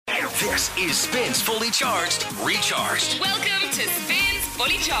This is Spins Fully Charged, Recharged. Welcome to Spins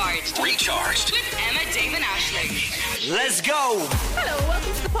Fully Charged, Recharged. with Emma, Dave and Aisling. Let's go. Hello,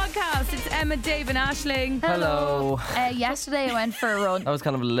 welcome to the podcast. It's Emma, Dave and Aisling. Hello. Yesterday I went for a run. That was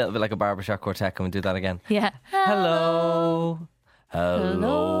kind of a little bit like a barbershop quartet. Can we do that again? Yeah. Hello.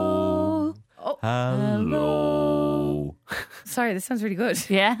 Hello. Oh. Hello. Sorry, this sounds really good.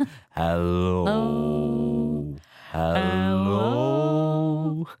 Yeah. Hello. Hello.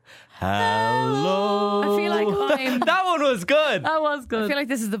 Hello. I feel like I'm... That one was good. That was I good. feel like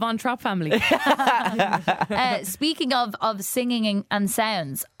this is the Von Trapp family. Speaking of singing and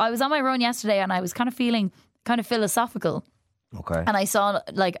sounds, I was on my run yesterday and I was kind of feeling kind of philosophical. Okay. And I saw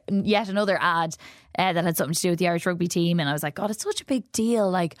like yet another ad that had something to do with the Irish rugby team, and I was like, God, it's such a big deal,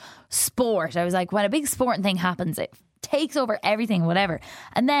 like sport. I was like, when a big sporting thing happens, it takes over everything, whatever.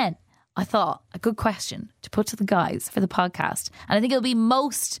 And then I thought a good question to put to the guys for the podcast, and I think it'll be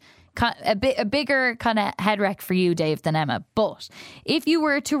a bigger kind of head wreck for you, Dave, than Emma. But if you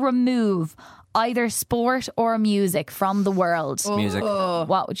were to remove either sport or music from the world, Music.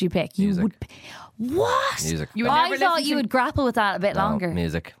 what would you pick? Music. You would. What? Music. You would I never thought listen you to- would grapple with that a bit longer. No,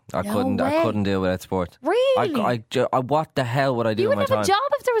 music. I No couldn't. way. I couldn't do without sport. Really? I what the hell would I do You with would my have time? a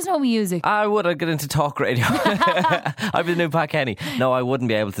job if there was no music. I would. I'd get into talk radio. I'd be the new Pat Kenny. No, I wouldn't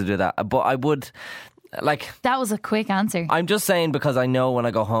be able to do that. But I would. Like, That was a quick answer. I'm just saying because I know when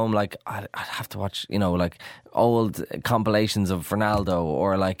I go home, like I'd have to watch, like old compilations of Ronaldo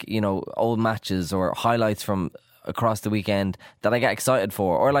or like, old matches or highlights from across the weekend that I get excited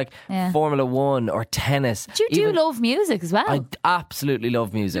for, or like Yeah. Formula One or tennis. You do love music as well. I absolutely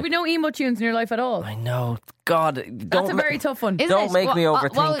love music. There be no emo tunes in your life at all. I know. God, That's don't a very tough one. Isn't don't it? make me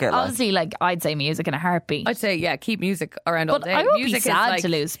overthink well, it, like. Obviously, like I'd say music in a heartbeat. I'd say, yeah, keep music around all but day. I would music be sad is like, to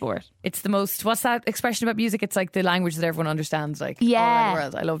lose sport. It's the most, what's that expression about music? It's like the language that everyone understands, like all around Yeah, the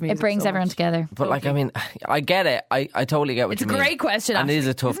world. I love music. It brings so everyone much. together. But like, I mean, I get it. I totally get what It's you a mean. great question, and it is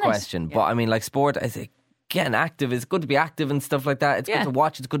a tough Isn't it? question. But I mean, like sport, I think. Getting active, it's good to be active and stuff like that. It's Yeah. good to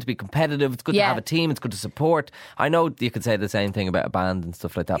watch, it's good to be competitive, it's good to Yeah. have a team, it's good to support. I know you could say the same thing about a band and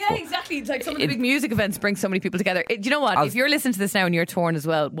stuff like that. Yeah, but exactly. It's like some of the big music events bring so many people together. Do you know what? If you're listening to this now and you're torn as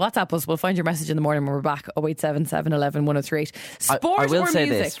well, WhatsApp us. We'll find your message in the morning when we're back. 0877 711 1038. Sport I will or say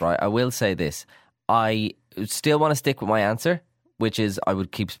music? this, right? I will say this. I still want to stick with my answer, which is I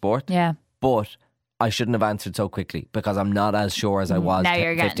would keep sport. Yeah. But I shouldn't have answered so quickly because I'm not as sure as I was Now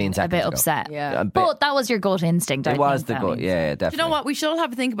you're 15 getting a seconds bit ago. upset. Yeah. A bit. But that was your gut instinct. I It was think, the that gut. means. Yeah, definitely. Do you know what? We should all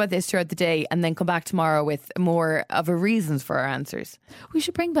have a think about this throughout the day and then come back tomorrow with more of a reasons for our answers. We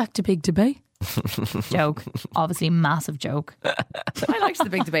should bring back the big debate. Joke. Obviously, massive joke. I liked the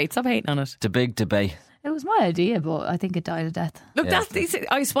big debate. Stop hating on it. The big debate. It was my idea, but I think it died a death. Look, Yeah.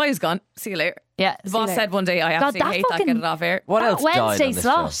 I Spy is gone. See you later. Yeah. The boss said one day, I God, absolutely hate that. Get it off air. What that else died on Wednesday this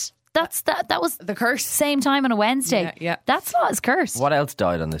slot. show? That was The curse. same time on a Wednesday. Yeah, yeah. That slot is cursed. What else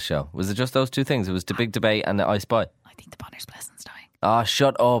died on this show? Was it just those two things? It was the big debate and the I Spy. I think the Bonner's Blessing's dying. Ah,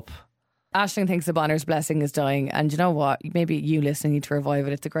 shut up. Aisling thinks the Bonner's blessing is dying, and you know what? Maybe you listening need to revive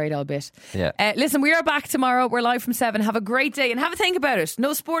it. It's a great old bit. Yeah. Listen, we are back tomorrow. We're live from 7. Have a great day and have a think about it.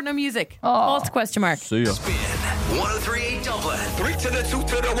 No sport, no music. False question mark. See ya. Spin 1038 Dublin. 3 to the 2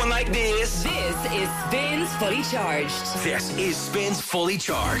 to the 1 like this. This is Spins Fully Charged. This is Spins Fully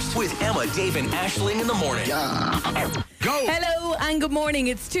Charged with Emma, Dave, and Aisling in the morning. Go. Hello and good morning.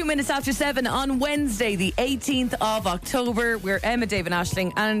 It's 2 minutes after 7 on Wednesday, the 18th of October. We're Emma, Dave, and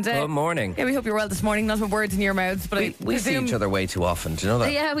Aisling. And Good morning. yeah, we hope you're well this morning. Not with words in your mouths, but We see each other way too often. Do you know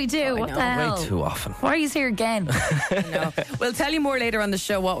that? Yeah, we do. What know, the hell? Way too often. Why are you here again? No. We'll tell you more later on the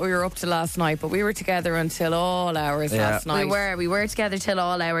show what we were up to last night, but we were together until all hours Yeah. last night. We were together till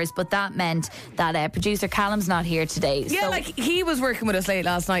all hours, but that meant that producer Callum's not here today. Yeah, so like he was working with us late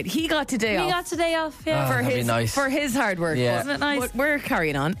last night. He got today we off got today off. Yeah. for that'd be his nice. for his hard work. Yeah. Wasn't it nice? But we're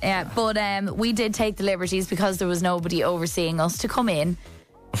carrying on. Yeah, but we did take the liberties because there was nobody overseeing us to come in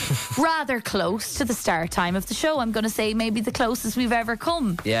rather close to the start time of the show. I'm going to say maybe the closest we've ever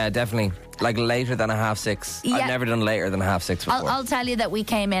come. Yeah, definitely. Like later than a 6:30. Yeah. I've never done later than a 6:30 before. I'll tell you that we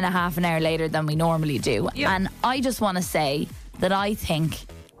came in a half an hour later than we normally do. And I just want to say that I think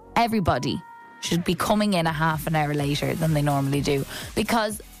everybody should be coming in a half an hour later than they normally do,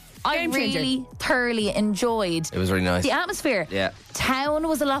 because I Game changer. really thoroughly enjoyed It was really nice. the atmosphere. Yeah. Town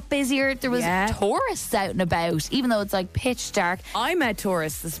was a lot busier. There was Yeah. tourists out and about, even though it's like pitch dark. I met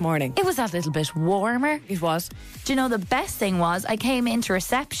tourists this morning. It was that little bit warmer. It was. Do you know the best thing was I came into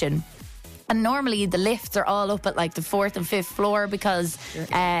reception, and normally the lifts are all up at like the 4th and 5th floor because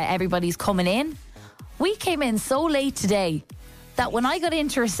everybody's coming in. We came in so late today that when I got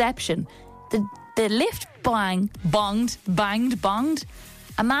into reception, the lift banged,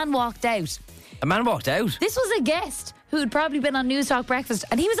 a man walked out. A man walked out. This was a guest who'd probably been on News Talk Breakfast,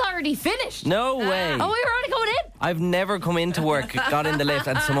 and he was already finished. No way. Oh, we were already going in. I've never come into work, got in the lift,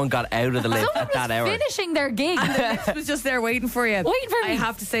 and someone got out of the lift Someone at that was hour. finishing their gig. It was just there waiting for you. Waiting for me. I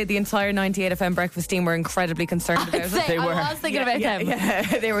have to say, the entire 98 FM breakfast team were incredibly concerned about it. They were. I was thinking about them. Yeah,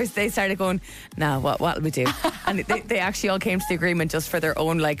 they started going, "Now, what'll we do?" And they actually all came to the agreement just for their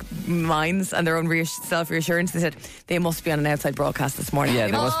own like minds and their own self-reassurance. They said they must be on an outside broadcast this morning. Yeah,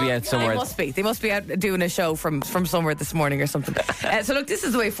 they must be out somewhere. They must be out doing a show from somewhere this morning or something. So look, this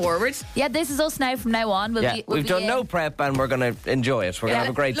is the way forward. Yeah, this is us now from now on. We've done no prep and we're going to enjoy it. We're going to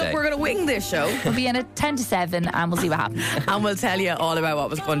have a great Look, day. we're going to wing this show. We'll be in at 10 to 7 and we'll see what happens. And we'll tell you all about what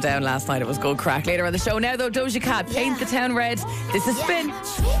was going down last night. It was good crack. Later on the show. Now, though, Doja Cat, Paint the Town Red. This is Spin.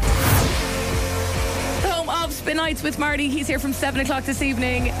 The home of Spin Nights with Marty. He's here from 7 o'clock this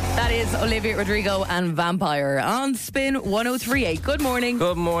evening. That is Olivia Rodrigo and Vampire on Spin 103.8. Good morning.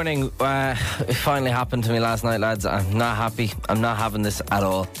 Good morning. It finally happened to me last night, lads. I'm not happy. I'm not having this at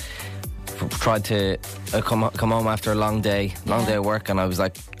all. Tried to come home after a long day of work, and I was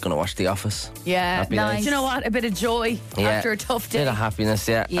like, gonna watch The Office. Yeah, Happy nice. days. Do you know what? A bit of joy after a tough day. Bit of happiness,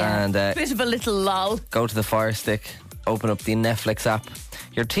 yeah. And Bit of a little lull. go to the Fire Stick, open up the Netflix app.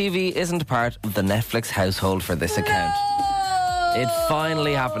 Your TV isn't part of the Netflix household for this account. It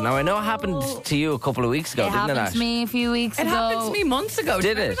finally happened. Now, I know it happened to you a couple of weeks ago, It didn't it, happened Ash? to me a few weeks It ago. happened to me months ago.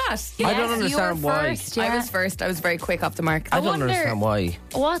 Did Do you it? remember that? I don't Yes, understand you were why. First, yeah. I was first. I was very quick off the mark. I don't wonder- understand why.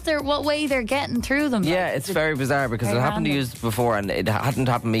 What way they're getting through them. Yeah, it's very bizarre because it very happened to you random. before and it hadn't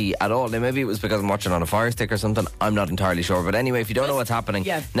happened to me at all. Now, maybe it was because I'm watching on a Fire Stick or something. I'm not entirely sure. But anyway, if you don't know what's happening,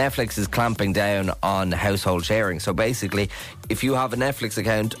 Yeah. Netflix is clamping down on household sharing. So basically, if you have a Netflix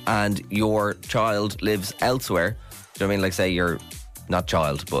account and your child lives elsewhere, do you know what I mean? Like, say you're not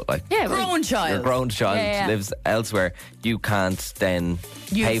child, but like Grown child. your grown child Yeah. lives elsewhere, you can't then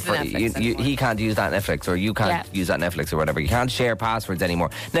Use pay the for Netflix it. He can't use that Netflix, or you can't Yeah. use that Netflix or whatever. You can't share passwords anymore.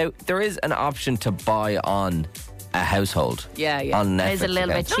 Now, there is an option to buy on a household. Yeah. On Netflix. It's a little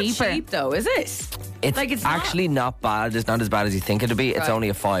bit account. Not cheaper. cheap though, is it? It's, Like, it's not- actually not bad. It's not as bad as you think it'd be. It's Right. only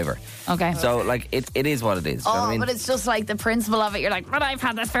a $5. Okay. So, like, it is what it is. Do you know what I mean? But it's just like the principle of it. You're like, but I've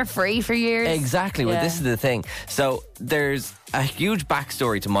had this for free for years. Exactly. Well, Yeah. this is the thing. So, there's a huge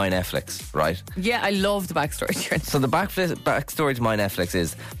backstory to my Netflix, right? Yeah, I love the backstory. So the backstory to my Netflix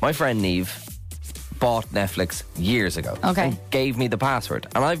is my friend Neve bought Netflix years ago. Okay. And gave me the password.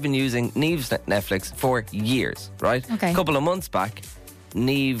 And I've been using Neve's Netflix for years, right? Okay. A couple of months back,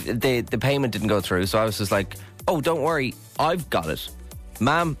 Neve, the payment didn't go through. So I was just like, oh, don't worry, I've got it.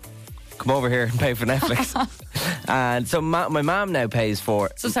 Ma'am, come over here and pay for Netflix. And so my mum now pays for...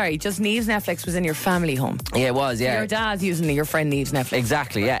 So sorry, just Neve's Netflix was in your family home. Yeah, it was, yeah. Your dad's using your friend Neve's Netflix.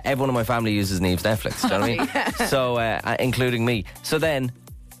 Exactly, yeah. Everyone in my family uses Neve's Netflix. Do you know what I mean? So, including me. So then,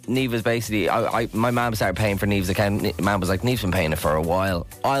 Neve was basically, my mum started paying for Neve's account. Mum was like, Neve's been paying it for a while.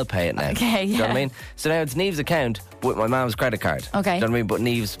 I'll pay it now. Okay, Do you know what I yeah. mean? So now it's Neve's account with my mum's credit card. Okay. Do you know what I mean? But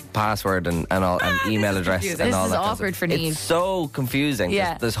Neve's password and all, and email is address confusing. and This all is that. kind of awkward stuff. for Neve. It's so confusing,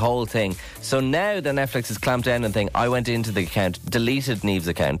 Yeah. this whole thing. So now that Netflix has clamped down on thing, I went into the account, deleted Neve's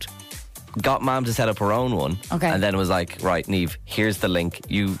account, got Mum to set up her own one, Okay. and then was like, right, Neve, here's the link.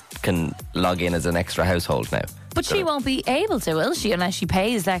 You can log in as an extra household now. But she won't be able to, will she? Unless she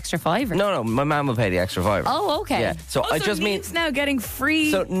pays the extra $5. No, my mum will pay the extra $5. Oh, okay. Yeah, so I So just mean... Neve's now getting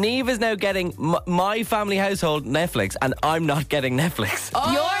free. So Neve is now getting my family household Netflix, and I'm not getting Netflix. Oh.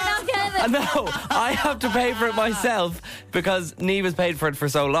 You're not getting it. No, I have to pay for it myself because Neve has paid for it for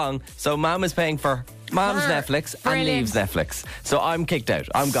so long. So Mum is paying for Mum's Netflix and Brilliant. Neve's Netflix. So I'm kicked out.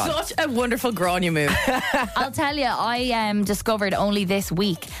 I'm gone. Such a wonderful Grania move. I'll tell you, I discovered only this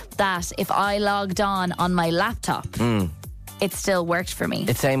week that if I logged on my laptop, it still worked for me.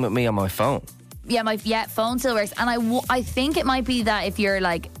 It's same with me on my phone. Yeah, my phone still works, and I think it might be that if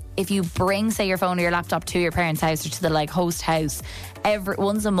you bring, say, your phone or your laptop to your parents' house or to the like host house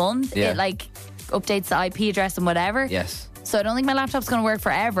once a month, Yeah. it like updates the IP address and whatever. Yes. So I don't think my laptop's going to work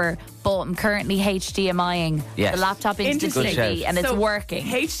forever, but I'm currently HDMIing Yes. the laptop into the Interesting. Good shout. TV, and it's So, working.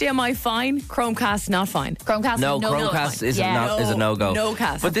 HDMI fine, Chromecast not fine. Chromecast, No, no Chromecast is Yeah. is a no-go. No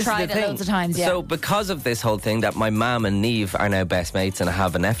cast. But this Tried is the it thing. loads of times, yeah. So because of this whole thing that my mum and Neve are now best mates and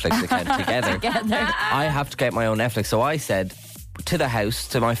have a Netflix account together, I have to get my own Netflix. So I said to the house,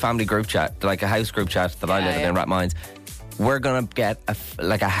 to my family group chat, like a house group chat that I live in Rathmines, we're going to get a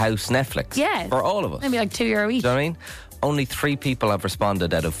house Netflix Yeah. for all of us. Maybe like €2 each. Do you know what I mean? Only 3 people have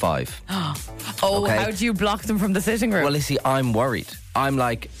responded out of 5. Oh, Okay. how do you block them from the sitting room? Well, you see, I'm worried. I'm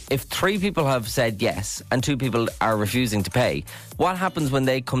like, if 3 people have said yes and 2 people are refusing to pay, what happens when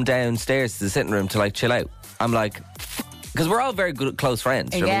they come downstairs to the sitting room to like chill out? I'm like, Because we're all very good, close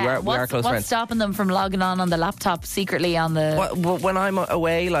friends. We are close what's friends. stopping them from logging on the laptop secretly on the... When I'm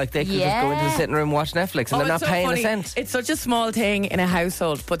away, like they can just go into the sitting room and watch Netflix, and they're not it's so paying funny. a cent. It's such a small thing in a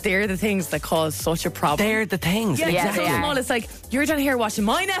household, but they're the things that cause such a problem. They're the things. Yeah, it's so small. It's like, you're down here watching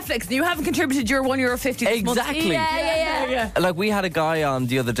my Netflix and you haven't contributed your €1.50 this month. Exactly. Yeah. Like we had a guy on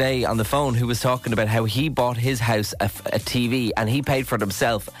the other day on the phone who was talking about how he bought his house a TV and he paid for it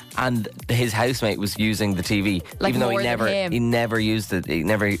himself, and his housemate was using the TV, Like even though more than him. he never used it. He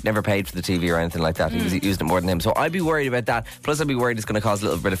never paid for the TV or anything like that. He was using it more than him. So I'd be worried about that. Plus, I'd be worried it's going to cause a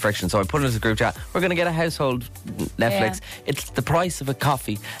little bit of friction. So I put it into the group chat. We're going to get a household Netflix. It's the price of a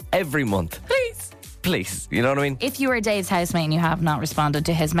coffee every month. Please, you know what I mean? If you are Dave's housemate and you have not responded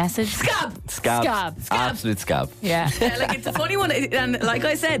to his message... Scab. Absolute scab. Yeah. Like, it's a funny one, and like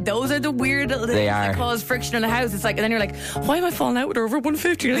I said, those are the weird little things that cause friction in the house. It's like, and then you're like, why am I falling out with her over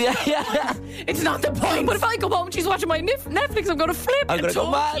 150? Like, Yeah. It's not the point. But if I go home and she's watching my Netflix, I'm going to flip. I'm gonna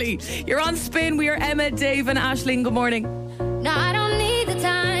go totally. You're on Spin. We are Emma, Dave, and Aisling. Good morning. No, I don't need the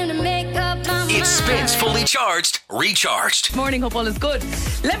time to make up my mind. It spins fully charged, recharged. Morning, hope all is good.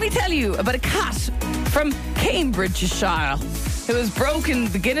 Let me tell you about a cat from Cambridgeshire who has broken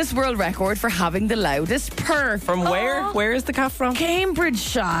the Guinness World Record for having the loudest purr. From where? Where is the cat from?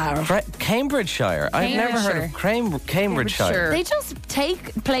 Cambridgeshire. Cambridgeshire. I've never heard of Cambridgeshire. They just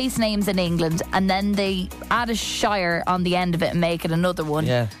take place names in England and then they add a shire on the end of it and make it another one.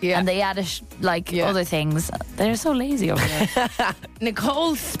 Yeah. And they add other things. They're so lazy over there.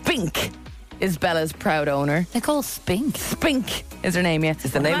 Nicole Spink is Bella's proud owner. Nicole Spink. Spink is her name, yeah.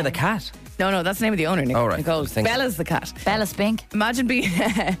 Is the name of the cat? No, that's the name of the owner, Nicole. Oh, right. Nicole. I was thinking- Bella's the cat. Bella Spink. Imagine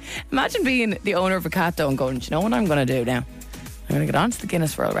being the owner of a cat though and going, do you know what I'm going to do now? I'm going to get onto the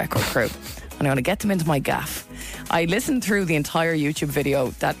Guinness World Record crew and I'm going to get them into my gaff. I listened through the entire YouTube video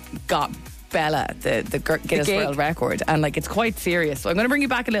that got Bella the Guinness gig. World Record, and like, it's quite serious. So I'm going to bring you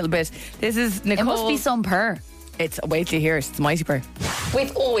back a little bit. This is Nicole. It must be some purr. Wait till you hear it. It's a mighty purr.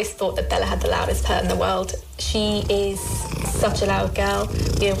 We've always thought that Bella had the loudest purr in the world. She is such a loud girl.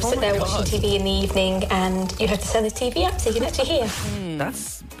 You sit there watching TV in the evening and you have to turn the TV up so you can actually hear.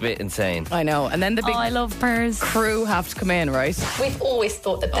 That's a bit insane. I know. And then the big I love purrs. crew have to come in, right? We've always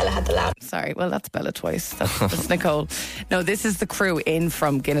thought that Bella had the loudest. Sorry, well, that's Bella twice. That's Nicole. No, this is the crew in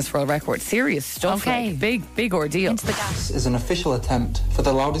from Guinness World Record. Serious stuff. Okay. Like, big ordeal. Into the gas. This is an official attempt for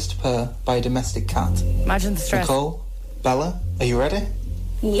the loudest purr by a domestic cat. Imagine the stress. Nicole, Bella, are you ready?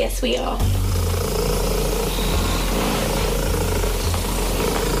 Yes, we are.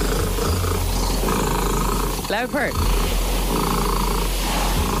 Loud purr.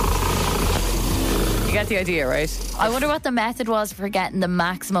 You get the idea, right? I wonder what the method was for getting the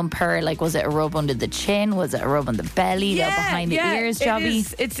maximum purr. Like, was it a rub under the chin? Was it a rub on the belly? Behind the ears,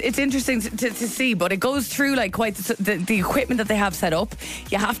 Jobby? It's interesting to see, but it goes through like quite the equipment that they have set up.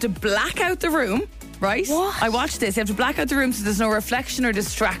 You have to black out the room. Right? What? I watched this. You have to black out the room so there's no reflection or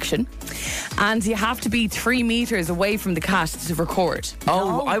distraction. And you have to be 3 meters away from the cat to record.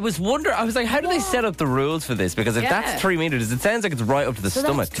 Oh, I was wondering. I was like, how do they set up the rules for this? Because if that's 3 meters, it sounds like it's right up to the So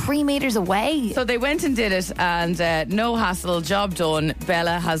stomach. that's 3 meters away. So they went and did it, and no hassle, job done.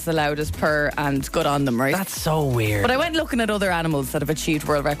 Bella has the loudest purr, and good on them, right? That's so weird. But I went looking at other animals that have achieved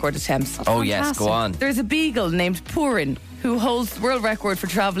world record attempts. Oh, yes, go on. There's a beagle named Purin who holds the world record for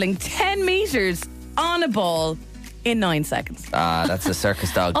travelling 10 metres on a ball in 9 seconds. That's a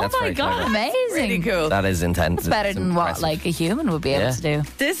circus dog. Oh That's my very God, clever. amazing. Really cool. That is intense. It's better It's than what impressive. like a human would be able to do.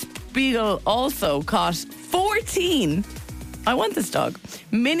 This beagle also caught 14, I want this dog,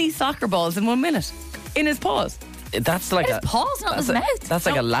 mini soccer balls in 1 minute in his paws. That's like His paws, not his mouth. That's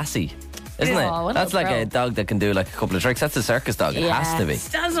like a lassie, isn't Oh, what it? a That's like pro. a dog that can do like a couple of tricks. That's a circus dog. It has to be.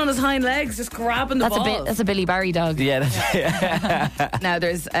 Stands on his hind legs, just grabbing the balls. That's a Billy Barry dog. Yeah, that's Now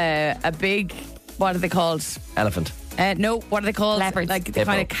there's a big, what are they called? elephant. No, what are they called? Leopards. Like the Hippo.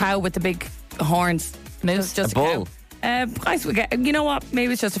 kind of cow with the big horns. Moose. Just A bull. Cow. You know what?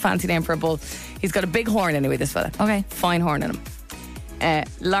 Maybe it's just a fancy name for a bull. He's got a big horn anyway, this fella. Okay. Fine horn in him.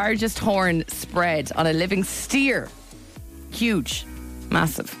 Largest horn spread on a living steer. Huge.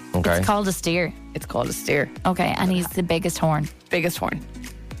 Massive. Okay. It's called a steer. It's called a steer. Okay, and he's the biggest horn. Biggest horn.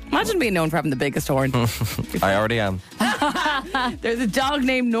 Imagine being known for having the biggest horn. I already am. There's a dog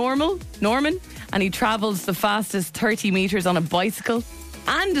named Norman, and he travels the fastest 30 metres on a bicycle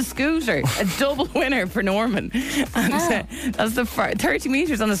and a scooter. A double winner for Norman. And that's the 30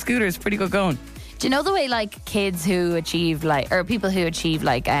 metres on a scooter is pretty good going. Do you know the way like kids who achieve or people who achieve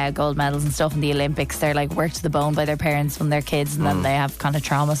gold medals and stuff in the Olympics, they're like worked to the bone by their parents when they're kids, and then they have kind of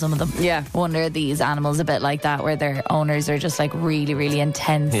trauma, some of them. Yeah. I wonder are these animals a bit like that, where their owners are just like really, really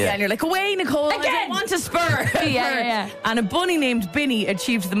intense. Yeah, and you're like, away, Nicole, I don't want to spur. Yeah. And a bunny named Binny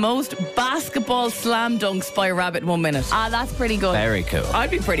achieved the most basketball slam dunks by a rabbit in 1 minute. That's pretty good. Very cool. I'd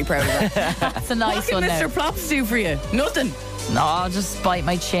be pretty proud of that. That's a nice What one can now. Mr. Plops do for you? Nothing. No, I'll just bite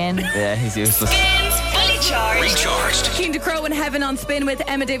my chin. Yeah, he's useless. Spins Fully Charged. Recharged. Keen to Crow in Heaven on Spin with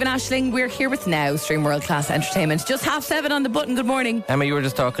Emma, David Ashling. We're here with Now Stream World Class Entertainment. Just 7:30 on the button. Good morning. Emma, you were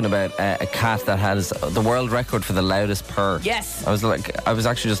just talking about a cat that has the world record for the loudest purr. Yes. I was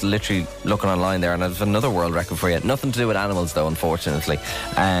actually just literally looking online there, and I have another world record for you. Nothing to do with animals, though, unfortunately.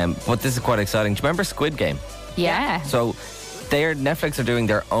 But this is quite exciting. Do you remember Squid Game? Yeah. So Netflix are doing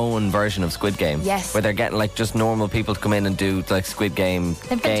their own version of Squid Game. Yes. Where they're getting like just normal people to come in and do like Squid Game They've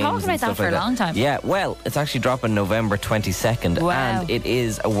been games talking and about that stuff for like a long time. Yeah, well, it's actually dropping November 22nd. Wow. And it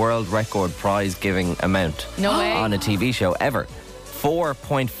is a world record prize giving amount No way. on a TV show ever.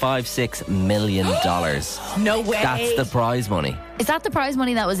 $4.56 million. No way. That's the prize money. Is that the prize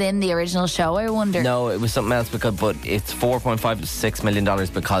money that was in the original show, I wonder? No, it was something else but it's $4.56 million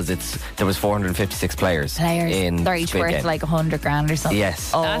because there was 456 players. In They're each Squid worth Game. like 100 grand or something.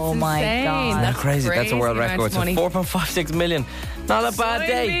 Yes. Oh That's my insane. God. That's Crazy. That's a world crazy record. amount So of money. 4.56 million. Not a bad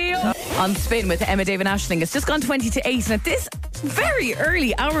day. On Spin with Emma, David Ashling. It's just gone 20 to 8, and at this very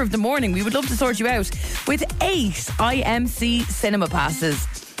early hour of the morning, we would love to sort you out with 8 IMC cinema passes.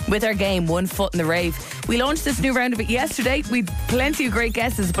 With our game, One Foot in the Rave. We launched this new round of it yesterday. We'd plenty of great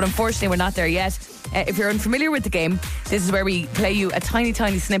guesses, but unfortunately we're not there yet. If you're unfamiliar with the game, this is where we play you a tiny,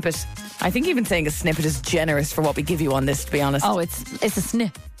 tiny snippet. I think even saying a snippet is generous for what we give you on this, to be honest. Oh, it's a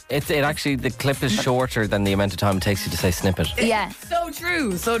snip. It actually, the clip is shorter than the amount of time it takes you to say snippet. Yeah. So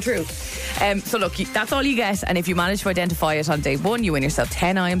true, so true. So look, that's all you get, and if you manage to identify it on day 1, you win yourself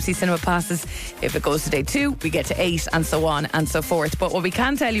 10 IMC cinema passes. If it goes to day 2, we get to 8, and so on and so forth. But what we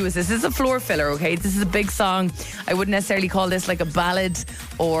can tell you is this is a floor filler, okay? This is a big song. I wouldn't necessarily call this like a ballad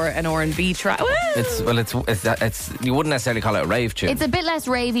or an R&B track. It's you wouldn't necessarily call it a rave tune. It's a bit less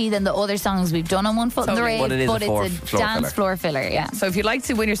ravey than the other songs we've done on One Foot in the Totally. Rave, But it is a but floor it's a filler. dance floor filler, yeah. So if you'd like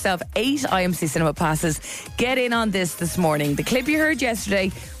to win yourself 8 IMC cinema passes, get in on this morning. The clip you heard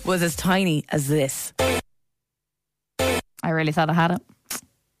yesterday was as tiny as this. I really thought I had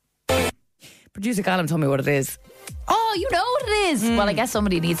it. Producer Callum told me what it is. Oh, you know what it is. Well, I guess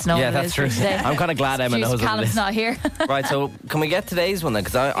somebody needs to know yeah, what it that's is true. for today. I'm kind of glad Emma knows what it Callum's is. not here. Right, so can we get today's one then?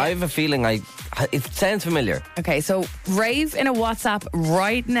 Because I have a feeling it sounds familiar. Okay, so Rave in a WhatsApp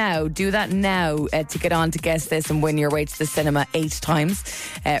right now. Do that now to get on to guess this and win your way to the cinema 8 times.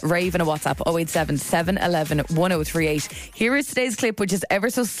 Rave in a WhatsApp 087 711 1038. Here is today's clip, which is ever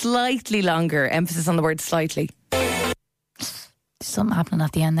so slightly longer. Emphasis on the word slightly. Something happening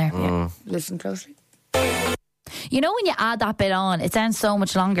at the end there. Yeah. Listen closely. You know when you add that bit on, it sounds so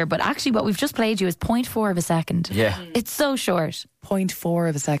much longer, but actually what we've just played you is 0.4 of a second. Yeah. It's so short. 0.4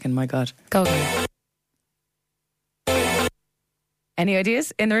 of a second, my God. Go. Any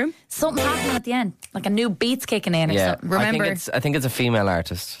ideas in the room? Something happening at the end, like a new beat's kicking in or Yeah. something. Remember- I think it's a female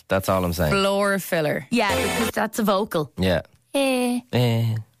artist. That's all I'm saying. Floor filler. Yeah, because that's a vocal. Yeah. Eh,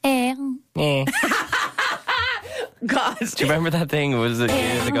 Eh. eh. Eh. God. Do you remember that thing? Was it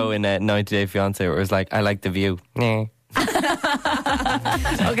years ago in 90 Day Fiancé where it was like, I like the view. Eh.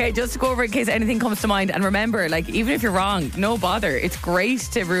 Okay, just to go over in case anything comes to mind. And remember, like, even if you're wrong, no bother. It's great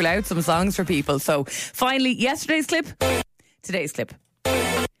to rule out some songs for people. So finally, yesterday's clip, today's clip.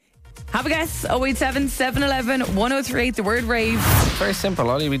 Have a guess. 087 711 1038, the word rave. Very simple.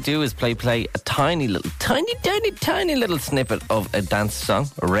 All you would do is play a tiny little snippet of a dance song,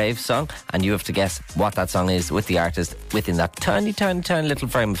 a rave song, and you have to guess what that song is with the artist within that tiny little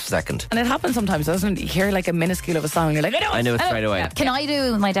frame of a second. And it happens sometimes, doesn't it? You hear like a minuscule of a song and you're like, I knew it straight away. Can I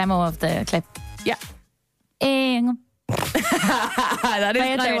do my demo of the clip? Yeah. Ing. That is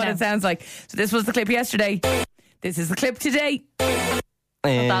Play it kind there of what now. it sounds like. So this was the clip yesterday. This is the clip today.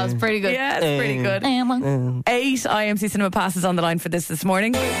 That was pretty good. Yeah, it's pretty good. 8 IMC cinema passes on the line for this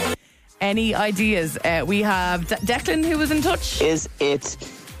morning. Any ideas? We have Declan, who was in touch. Is it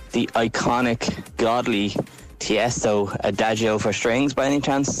the iconic, godly Tiesto Adagio for strings by any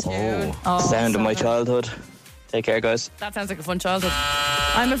chance? Sound of my childhood. Take care, guys. That sounds like a fun childhood.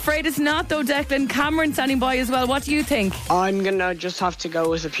 I'm afraid it's not, though, Declan. Cameron standing by as well. What do you think? I'm gonna just have to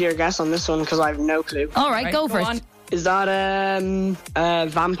go with a pure guess on this one because I have no clue. All right, go for on. it. Is that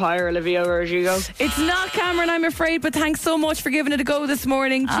Vampire Olivia Rodrigo? It's not Cameron, I'm afraid, but thanks so much for giving it a go this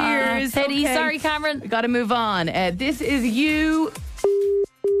morning. Cheers. Pity. Okay. Sorry, Cameron. We got to move on. This is you.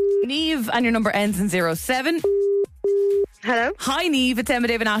 Niamh, and your number ends in 07. Hello. Hi, Niamh. It's Emma,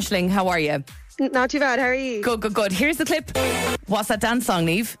 David Ashling. How are you? Not too bad. How are you? Good. Here's the clip. What's that dance song,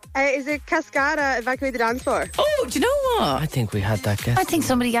 Niamh? Is it Cascada, Evacuate the Dance Floor? Oh, do you know what? I think we had that guess. I think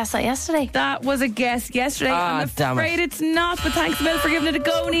somebody guessed that yesterday. That was a guess yesterday. I'm damn it. afraid it's not, but thanks a million for giving it a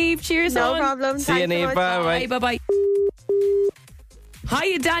go, Niamh. Cheers, No on. problem. See you, Thanks so Niamh. much. Bye. Bye.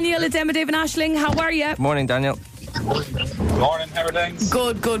 Hiya, Daniel. It's Emma, David Ashling. How are you? Morning, Daniel. Morning, how are things?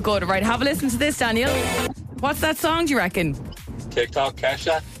 Good. Right, have a listen to this, Daniel. What's that song, do you reckon? TikTok,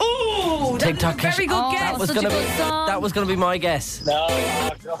 Kesha. Oh, that's TikTok, a very Kesha. good guess. That was gonna be my guess. No,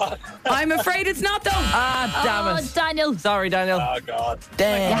 oh God. I'm afraid it's not, though. Damn it. Daniel. Sorry, Daniel. Oh God.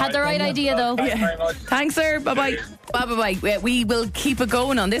 Damn. You had the right idea, though. Thanks very much. Thanks, sir. Bye. We will keep it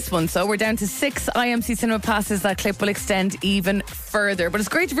going on this one. So we're down to 6 IMC cinema passes. That clip will extend even further. But it's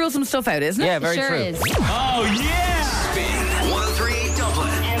great to rule some stuff out, isn't it? Yeah, very Sure true. is. Oh, yeah! Spin 1038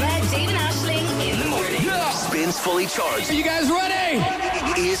 Dublin. Emma, David Ashling in the morning. Spins Fully Charged. Are you guys ready?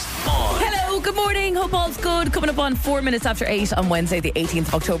 Is on. Hello, good morning. Hope all's good. Coming up on 4 minutes after 8 on Wednesday, the 18th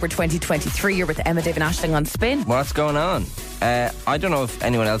of October 2023. You're with Emma, David Ashling on Spin. What's going on? I don't know if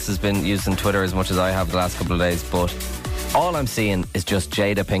anyone else has been using Twitter as much as I have the last couple of days, but all I'm seeing is just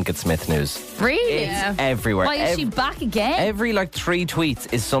Jada Pinkett Smith news. Really? It's everywhere. Why is she back again? Every 3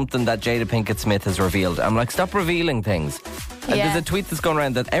 tweets is something that Jada Pinkett Smith has revealed. I'm like, stop revealing things. Yeah. There's a tweet that's going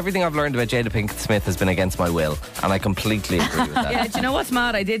around that everything I've learned about Jada Pinkett Smith has been against my will, and I completely agree with that. Yeah, do you know what's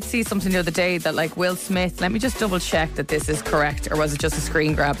mad? I did see something the other day that Will Smith, let me just double check that this is correct, or was it just a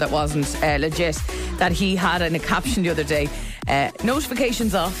screen grab that wasn't legit, that he had in a caption the other day,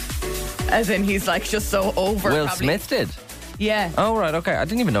 notifications off, as in he's just so over. Will probably. Smith did? Yeah. Oh, right, okay. I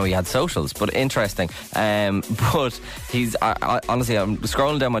didn't even know he had socials, but interesting. But he's, honestly, I'm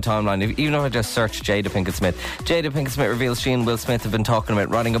scrolling down my timeline. Even if I just search Jada Pinkett Smith reveals she and Will Smith have been talking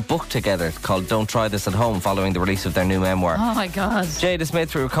about writing a book together called Don't Try This at Home following the release of their new memoir. Oh my God. Jada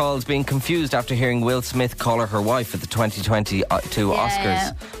Smith recalls being confused after hearing Will Smith call her wife at the 2022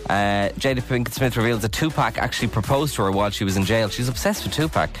 Oscars. Jada Pinkett Smith reveals that Tupac actually proposed to her while she was in jail. She's obsessed with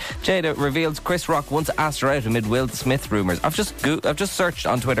Tupac. Jada reveals Chris Rock once asked her out amid Will Smith rumours. I've just searched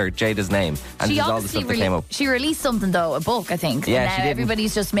on Twitter Jada's name, and this is all the stuff that came up. She released something though, a book, I think. Yeah, now she did.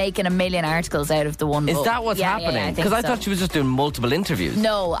 everybody's just making a million articles out of the one book. Is that what's happening? Because I thought she was just doing multiple interviews.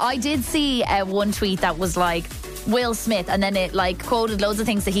 No, I did see one tweet that was like Will Smith, and then it quoted loads of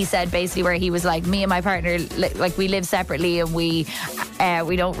things that he said, basically where he was like, me and my partner we live separately and we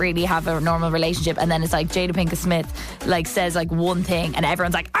don't really have a normal relationship, and then it's like Jada Pinkett Smith says one thing and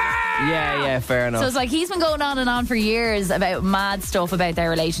everyone's like, ah! Yeah, fair enough. So it's he's been going on and on for years about mad stuff about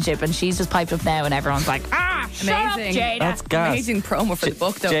their relationship, and she's just piped up now and everyone's like, shut up, Jada. That's gas. Amazing promo for the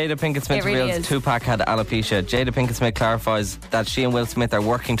book, though. Jada Pinkett Smith It really reveals is. Tupac had alopecia. Jada Pinkett Smith clarifies that she and Will Smith are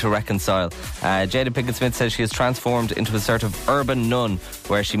working to reconcile. Jada Pinkett Smith says she has transformed into a sort of urban nun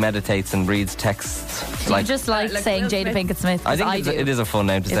where she meditates and reads texts. You just saying Will Jada Smith. Pinkett Smith. I think it is a fun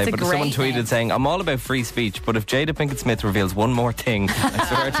name to It's say, a but someone great tweeted name. saying, I'm all about free speech, but if Jada Pinkett Smith reveals one more thing, I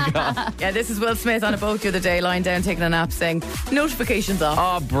swear to God. Yeah, this is Will Smith on a boat the other day, lying down taking a nap, saying notifications off.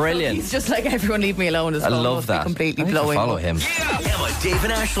 Oh, brilliant. He's just everyone leave me alone. His I phone love must be that. completely I need to blowing follow up. him. Emma,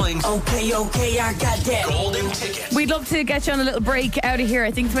 David Ashling's Okay, I got that. Golden ticket. We'd love to get you on a little break out of here.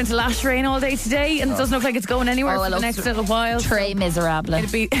 I think it's meant to lash rain all day today, and it doesn't look like it's going anywhere I for the love next little while. Très Miserable.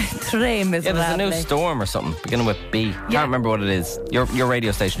 It'd be Très Miserable. Yeah, there's a new storm or something, beginning with B. Can't remember what it is. Your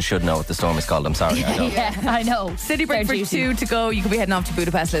radio station should know what the storm is called. I'm sorry, I don't. Yeah, I know. City break They're for juicy. 2 to go. You could be heading off to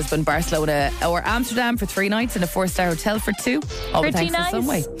Budapest, Lisbon, Barcelona, or Amsterdam for 3 nights in a 4-star hotel for 2. All Pretty thanks nice. to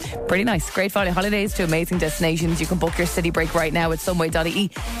Sunway. Pretty nice. Great holidays to amazing destinations. You can book your city break right now at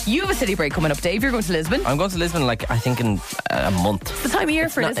sunway.ie. You have a city break coming up, Dave. You're going to Lisbon. I'm going to Lisbon, I think in a month. It's the time of year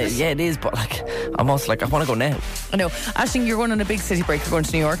for it, isn't it? Yeah, it is, but I'm also I want to go now. I know. Ashling, you're going on a big city break. You're going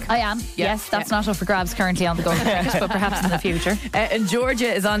to New York. I am. Yes, that's not up for grabs currently on the golden ticket, but perhaps in the future. And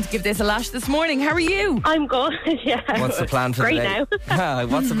Georgia is on to give this a lash this morning. How are you? I'm good, yeah. What's the plan for Great the day? now.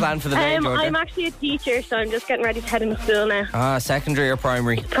 What's the plan for the day, Georgia? I'm actually a teacher, so I'm just getting ready to head into school now. Secondary or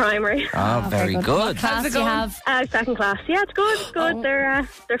primary? Primary. Very good. What class do you have? Second class. Yeah, it's good. It's good. They're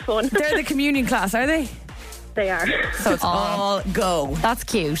fun. They're the communion class, are they? They are. So it's all go. That's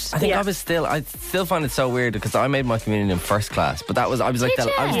cute. I think I still find it so weird because I made my communion in first class, but I was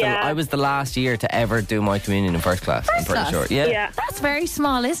I was the last year to ever do my communion in first class. I'm pretty sure. Yeah. That's very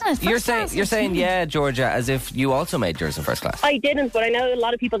small, isn't it? You're saying yeah, Georgia, as if you also made yours in first class. I didn't, but I know a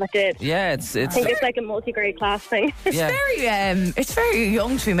lot of people that did. Yeah, it's I think it's like a multi-grade class thing. It's very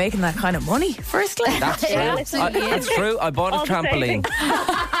young to be making that kind of money. First class. That's true. absolutely is. It's true. I bought a All the same.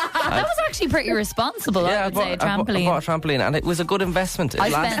 trampoline. That was actually pretty responsible, I would say, a trampoline. I bought a trampoline and it was a good investment. It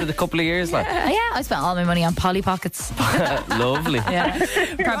lasted a couple of years. Like. Yeah, I spent all my money on Polly Pockets. Lovely. Yeah,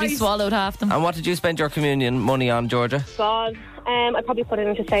 probably swallowed half them. And what did you spend your communion money on, Georgia? God, I probably put it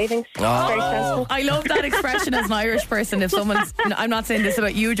into savings. Very sensible. I love that expression as an Irish person. If someone's, I'm not saying this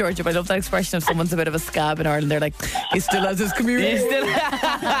about you, Georgia, but I love that expression if someone's a bit of a scab in Ireland. They're like, he still has his communion. Yeah.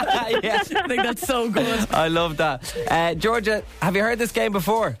 I think that's so good. I love that. Georgia, have you heard this game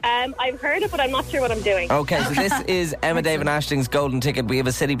before? I've heard it, but I'm not sure what I'm doing. Okay, so this is Emma David Ashling's golden ticket. We have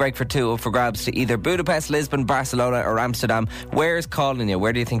a city break for two up for grabs to either Budapest, Lisbon, Barcelona or Amsterdam. Where's calling you?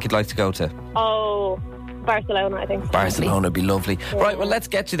 Where do you think you'd like to go to? Oh, Barcelona, I think. Barcelona would be lovely. Yeah. Right, well, let's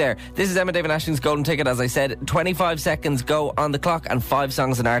get you there. This is Emma David Ashling's golden ticket. As I said, 25 seconds go on the clock and 5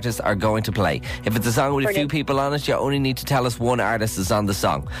 songs and artists are going to play. If it's a song with a few people on it, you only need to tell us one artist is on the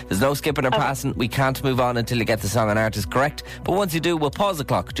song. There's no skipping or passing. We can't move on until you get the song and artist correct. But once you do, we'll pause the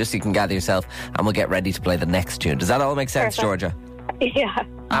clock just so you can gather yourself and we'll get ready to play the next tune. Does that all make sense, Georgia? Yeah.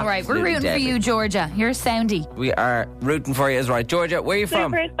 All right, we're rooting for you, Georgia. You're soundy. We are rooting for you, is right. Georgia, where are you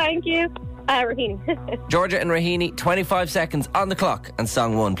from? Super, thank you. Raheny. Georgia and Raheny, 25 seconds on the clock. And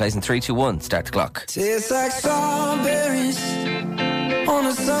song 1 plays in 3, 2, 1. Start the clock. Tastes like strawberries on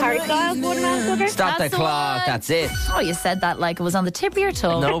a Harry Styles, Watermelon Sugar. Stop the clock, that's it. Oh, you said that like it was on the tip of your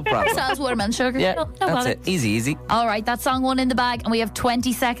tongue. No problem. Styles, Watermelon Sugar. Yeah, no that's bother. it. Easy. All right, that's song 1 in the bag, and we have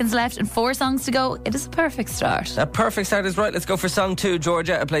 20 seconds left and 4 songs to go. It is a perfect start. A perfect start is right. Let's go for song 2,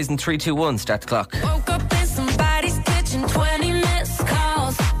 Georgia. It plays in 3, 2, 1. Start the clock. Woke up in somebody's kitchen, 20 missed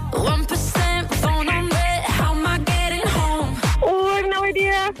calls, 1% phone on red. How am I getting home? Oh, I have no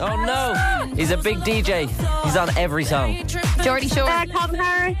idea. Oh no, he's a big DJ. He's on every song. Geordie Shore. Calvin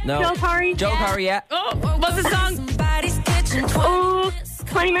Harris. No. Joe Parry. Joe Parry, yeah. Oh, what's the song? Somebody's kitchen, 20 Oh,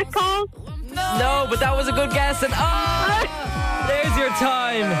 20 missed calls. No, but that was a good guess. And there's your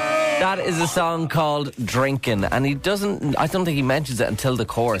time. That is a song called Drinkin'. And I don't think he mentions it until the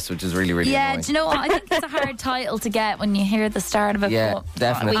chorus, which is really, really annoying. Do you know what? I think it's a hard title to get when you hear the start of it. Yeah, but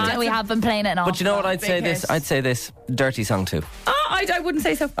definitely. We have been playing it now. But you know what I'd say this? I'd say this. Dirty song too. Oh, I wouldn't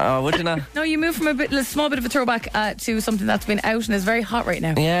say so. Oh, would you not? No, you moved from a small bit of a throwback to something that's been out and is very hot right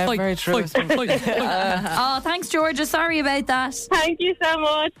now. Yeah, very true. Oh, thanks, Georgia. Sorry about that. Thank you so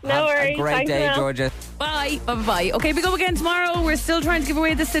much. No worries. A great Thanks, day, Mel. Georgia. Bye. Bye. Okay, we go again tomorrow. We're still trying to give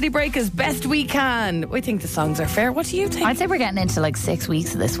away the city break as best we can. We think the songs are fair. What do you think? I'd say we're getting into like 6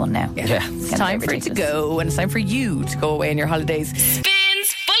 weeks of this one now. Yeah. It's time for it to go, and it's time for you to go away on your holidays.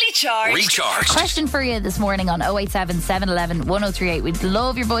 Spins Fully Charged. Recharge. Question for you this morning on 087 711 1038. We'd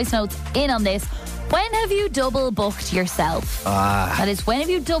love your voice notes in on this. When have you double booked yourself? That is, when have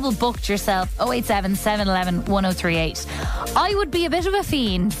you double booked yourself? 087 711 1038. I would be a bit of a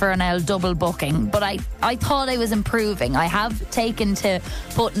fiend for an old double booking, but I thought I was improving. I have taken to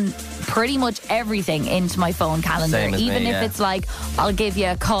putting pretty much everything into my phone calendar. Same as Even me, if yeah. it's like, I'll give you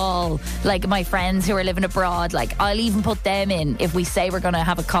a call, like my friends who are living abroad, like I'll even put them in if we say we're going to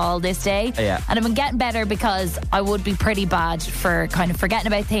have a call this day. Yeah. And I've been getting better because I would be pretty bad for kind of forgetting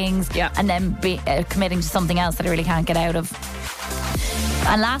about things and then committing to something else that I really can't get out of.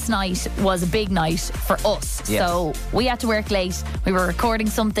 And last night was a big night for us. Yes. So we had to work late. We were recording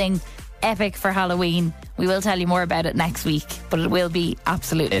something epic for Halloween. We will tell you more about it next week, but it will be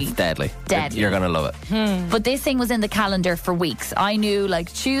absolutely It's deadly. Deadly. You're going to love it. But this thing was in the calendar for weeks. I knew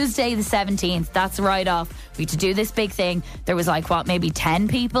like Tuesday the 17th, that's right off. We had to do this big thing. There was like maybe 10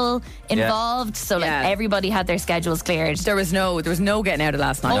 people involved. So like everybody had their schedules cleared. There was no getting out of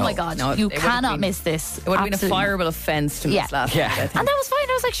last night. Oh my God, you cannot miss this. It would have been a fireable offence to miss last night. I think. And that was fine.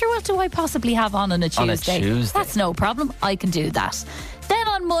 I was like, sure, what do I possibly have on a Tuesday? That's no problem. I can do that. Then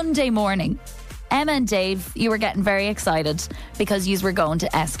on Monday morning, Emma and Dave, you were getting very excited because you were going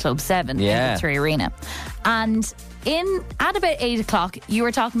to S Club 7 in the 3 Arena. And at about 8 o'clock, you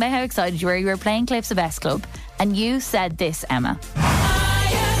were talking about how excited you were. You were playing clips of S Club. And you said this, Emma.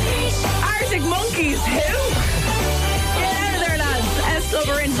 Arctic Monkeys, who? Get out of there, lads. S Club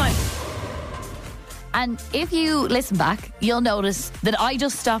are in time. And if you listen back, you'll notice that I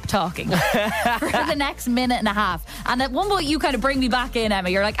just stopped talking for the next minute and a half. And at one point, you kind of bring me back in, Emma.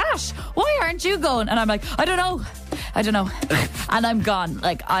 You're like, Ash, why aren't you going? And I'm like, I don't know. And I'm gone.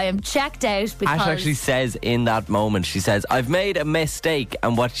 Like, I am checked out because... Ash actually says in that moment, she says, I've made a mistake.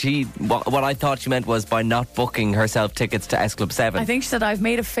 And what I thought she meant was by not booking herself tickets to S Club 7. I think she said, I've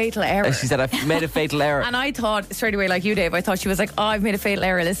made a fatal error. She said, I've made a fatal error. And I thought straight away, like you, Dave, I thought she was like, oh, I've made a fatal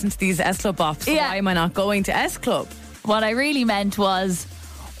error. Listen to these S Club bops. So why am I not going to S Club? What I really meant was,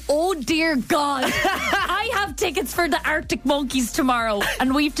 oh dear God, I have tickets for the Arctic Monkeys tomorrow,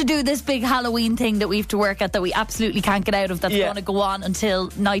 and we have to do this big Halloween thing that we have to work at that we absolutely can't get out of, that's going to go on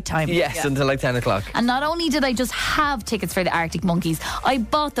until nighttime. Yes, until like 10 o'clock. And not only did I just have tickets for the Arctic Monkeys, I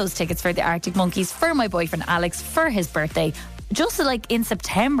bought those tickets for the Arctic Monkeys for my boyfriend Alex for his birthday. Just like in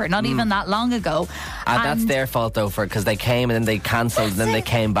September, not even that long ago. And that's their fault though, because they came and then they cancelled and then they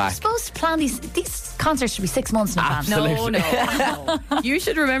came back. You're supposed to plan these concerts should be 6 months in advance. No. You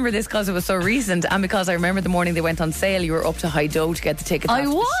should remember this because it was so recent, and because I remember the morning they went on sale, you were up to High Doe to get the tickets. I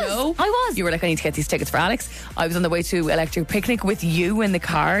after was. the show. I was. You were like, I need to get these tickets for Alex. I was on the way to Electric Picnic with you in the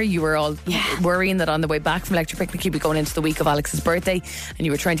car. You were all worrying that on the way back from Electric Picnic you'd be going into the week of Alex's birthday, and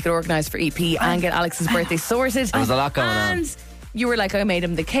you were trying to get organised for EP and get Alex's birthday sorted. There was a lot going on. You were like, I made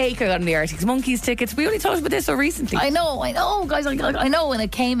him the cake, I got him the Arctic Monkeys tickets. We only talked about this so recently. I know, guys. I know, and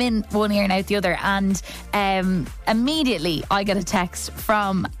it came in one ear and out the other. And immediately I get a text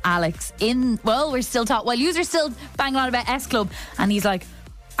from Alex we're still talking, while yous are still banging on about S Club, and he's like,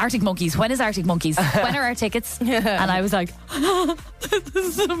 Arctic Monkeys, when is Arctic Monkeys? When are our tickets? And I was like, this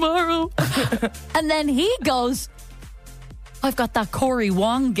is tomorrow. And then he goes, I've got that Corey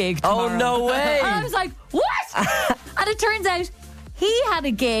Wong gig tomorrow. Oh, no way. And I was like, what? And it turns out he had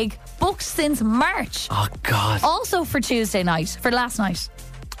a gig booked since March. Oh, God. Also for Tuesday night, for last night.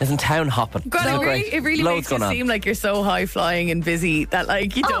 Isn't town hopping? God, it really makes you seem like you're so high flying and busy that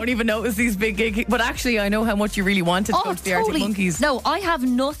like you don't even notice these big gigs. But actually, I know how much you really wanted to go to the Arctic Monkeys. No, I have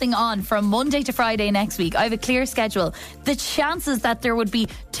nothing on from Monday to Friday next week. I have a clear schedule. The chances that there would be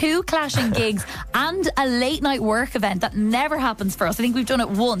 2 clashing gigs and a late night work event that never happens for us. I think we've done it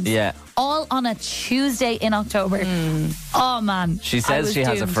once. Yeah. All on a Tuesday in October. Oh man. She says she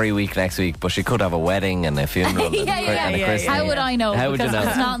has a free week next week, but she could have a wedding and a funeral and a christening. How would I know? How would you know?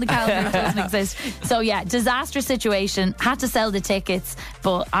 It's not on the calendar, it doesn't exist. So yeah, disastrous situation. Had to sell the tickets,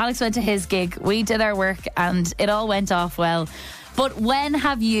 but Alex went to his gig. We did our work and it all went off well. But when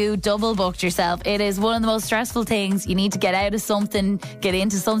have you double booked yourself? It is one of the most stressful things. You need to get out of something, get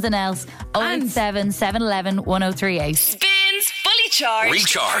into something else. 087 711 1038. Spins Fully Charged.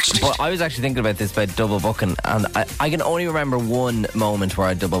 Recharged. Well, I was actually thinking about this about double booking, and I can only remember one moment where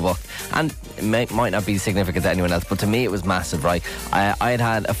I double booked, and it might not be significant to anyone else, but to me it was massive, right? I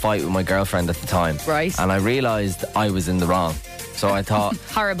had a fight with my girlfriend at the time, right, and I realised I was in the wrong. So I thought,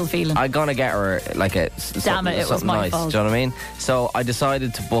 horrible feeling. I'm gonna get her like damn it was my nice. fault. Do you know what I mean? So I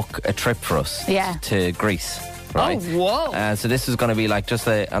decided to book a trip for us to Greece. Right? Oh, whoa. So this was going to be like just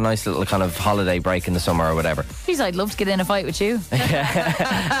a nice little kind of holiday break in the summer or whatever. Jeez, I'd love to get in a fight with you.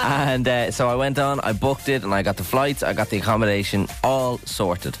 And so I went on, I booked it, and I got the flights, I got the accommodation, all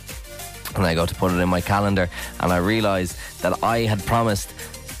sorted. And I go to put it in my calendar, and I realised that I had promised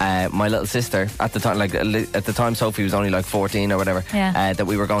my little sister at the time, Sophie was only like 14 or whatever, that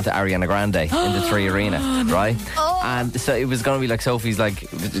we were going to Ariana Grande in the 3 Arena, right? And so it was going to be like Sophie's like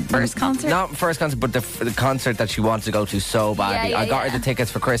first concert, not first concert, but the concert that she wanted to go to so badly. I got her the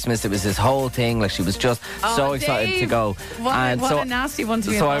tickets for Christmas. It was this whole thing, like she was just so excited to go. What a nasty one to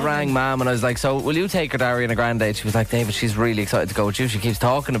be. So I rang Mum and I was like, so will you take her to Ariana Grande? And she was like, David, she's really excited to go with you. She keeps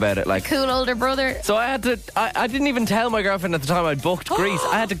talking about it, like cool older brother. So I had to. I didn't even tell my girlfriend at the time I'd booked Greece.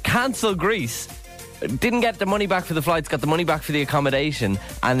 I had to cancel Greece. Didn't get the money back for the flights, got the money back for the accommodation,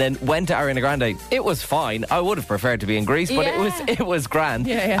 and then went to Ariana Grande. It was fine. I would have preferred to be in Greece, but it was grand.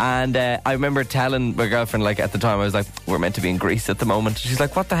 And I remember telling my girlfriend, like at the time, I was like, we're meant to be in Greece at the moment. She's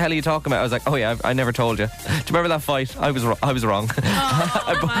like, what the hell are you talking about? I was like, oh yeah, I never told you. Do you remember that fight? I was wrong.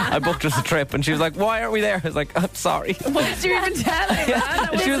 I booked us a trip, and she was like, why aren't we there? I was like, I'm sorry. What did you even tell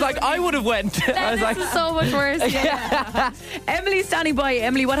her? She was like, I would have went. I was like, this is so much worse. Emily's standing by.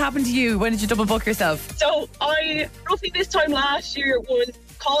 Emily, what happened to you? When did you double book yourself? So I, roughly this time last year, was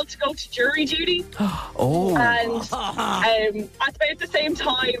called to go to jury duty. And at about the same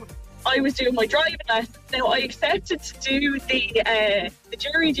time, I was doing my driving lesson. Now, I accepted to do the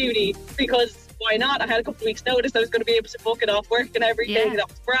jury duty because why not? I had a couple of weeks' notice. I was going to be able to book it off work and everything. That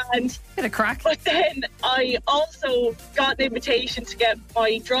was grand. Get a crack. But then I also got an invitation to get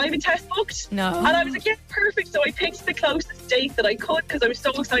my driving test booked. No. And I was like, yeah, perfect. So I picked the closest date that I could because I was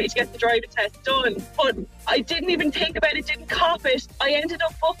so excited to get the driving test done. But I didn't even think about it, didn't cop it. I ended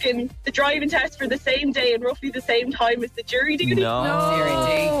up booking the driving test for the same day and roughly the same time as the jury duty.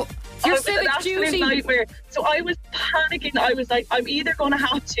 No. Your civic duty nightmare. So I was panicking. I was like, I'm either going to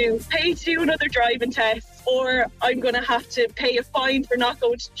have to pay to do another driving test, or I'm going to have to pay a fine for not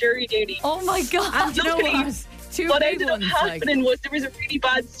going to jury duty. Oh my god! And you know what? two what big ended up ones, happening was there was a really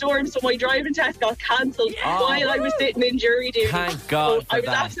bad storm, so my driving test got cancelled while I was sitting in jury duty. Thank God So for I was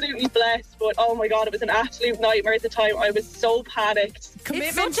that. absolutely blessed, but oh my God, it was an absolute nightmare at the time. I was so panicked.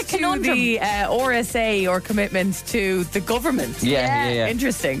 Commitment such a to conundrum. the RSA or commitment to the government. Yeah.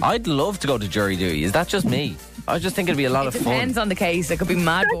 Interesting. I'd love to go to jury duty. Is that just me? I just think it'd be a lot It of depends fun. on the case. It could be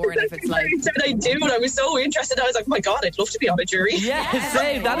mad boring if it's like. I said I do, and I was so interested. I was like, oh my God, I'd love to be on a jury. Yeah,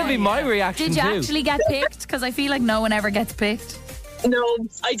 same. That'd be my reaction Did you too. actually get picked? Because I feel like no one ever gets picked. No,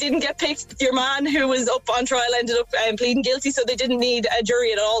 I didn't get picked. Your man who was up on trial ended up pleading guilty, so they didn't need a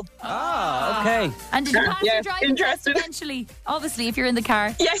jury at all. Okay. And did you pass Yeah, your driving test interesting. eventually? Obviously, if you're in the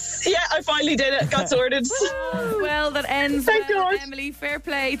car. Yes, yeah, I finally did it. Got sorted. Well, that ends Thank well, God. Emily. Fair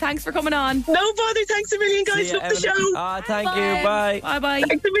play. Thanks for coming on. No bother. Thanks a million, guys. See ya, Love the Emily. show. Thank you. Bye. Bye bye.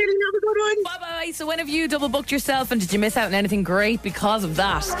 Thanks a million. Have a good one. Bye bye. So when have you double booked yourself, and did you miss out on anything great because of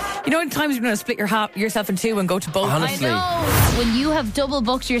that? You know, in times you're going to split yourself in two and go to both. Honestly. I know. When you have double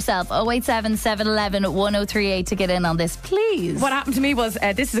booked yourself, 087 711 1038 to get in on this, please. What happened to me was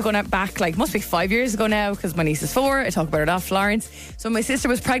this is going back like must be 5 years ago now because my niece is 4. I talk about it off Florence. So my sister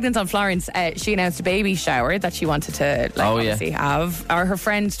was pregnant on Florence. She announced a baby shower that she wanted to obviously have. Or her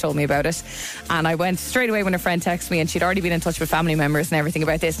friend told me about it, and I went straight away when her friend texted me, and she'd already been in touch with family members and everything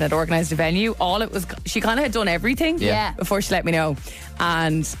about this, and had organised a venue. All it was, she kind of had done everything before she let me know,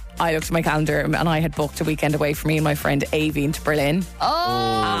 and I looked at my calendar and I had booked a weekend away for me and my friend Avine to Berlin.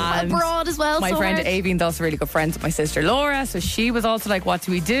 And abroad as well. my so friend hard. Avine's also really good friends with my sister Laura, so she was also like, what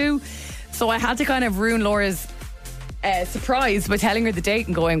do we do? So I had to kind of ruin Laura's surprise by telling her the date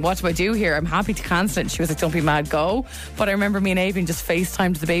and going, what do I do here? I'm happy to cancel it. And she was like, don't be mad, go. But I remember me and Avine just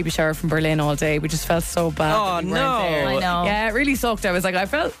FaceTimed the baby shower from Berlin all day. We just felt so bad that we weren't there. I know. Yeah, it really sucked. I was like,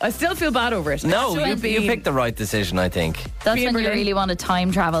 I still feel bad over it. No, you Being- picked the right decision, I think. That's Be in when you Berlin. really want to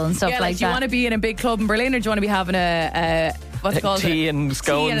time travel and stuff Yeah, like do you that. want to be in a big club in Berlin, or do you want to be having a what's it called? Tea and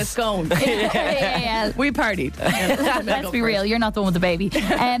scones. Tea and a scone. yeah. We partied. Let's be real, you're not the one with the baby.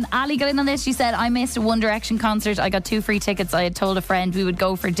 Ali got in on this. She said, I missed a One Direction concert. I got 2 free tickets. I had told a friend we would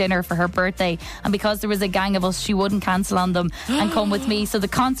go for dinner for her birthday, and because there was a gang of us, she wouldn't cancel on them and come with me, so the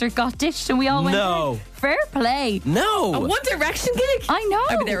concert got ditched and we all went No. out. Fair play. No. A One Direction gig? I know.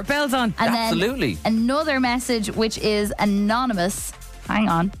 I'd be there with bells on. And Absolutely. then another message, which is anonymous. Hang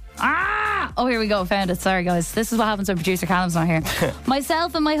on. Oh, here we go. Found it. Sorry, guys. This is what happens when producer Callum's not here.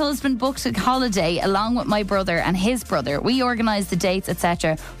 Myself and my husband booked a holiday along with my brother and his brother. We organised the dates,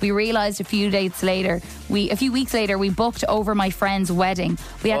 etc. We realised a few weeks later, we booked over my friend's wedding.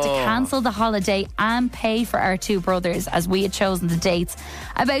 We had to cancel the holiday and pay for our 2 brothers as we had chosen the dates.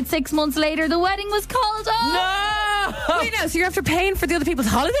 About 6 months later, the wedding was called off. No! Wait, now, so you're after paying for the other people's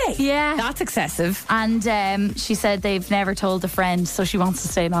holiday? Yeah. That's excessive. And she said they've never told a friend, so she wants to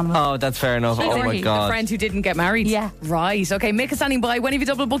stay anonymous. Oh, that's fair enough. Oh my The God. friend who didn't get married? Yeah. Right. Okay, Mick is standing by. When have you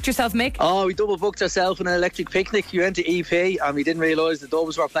double booked yourself, Mick? Oh, we double booked ourselves on an electric picnic. We went to EP and we didn't realise the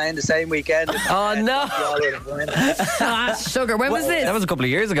Dubs were playing the same weekend. Oh no. Ah, sugar. When was this? That was a couple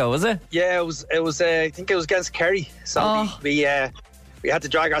of years ago, was it? Yeah, it was. I think it was against Kerry. So we had to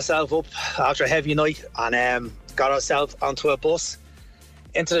drag ourselves up after a heavy night and got ourselves onto a bus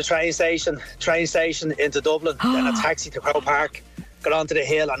into the train station into Dublin, then a taxi to Crow Park. Got onto the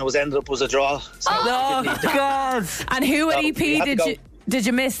hill and it ended up a draw. So Oh God! And who at No, EP we had to did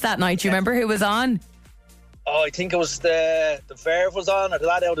you miss that night? Do you remember who was on? Oh, I think it was the Verve was on, or the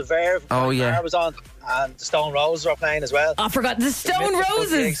lad out of Verve. Oh, yeah. was on, and the Stone Roses were playing as well. I forgot the Stone We missed the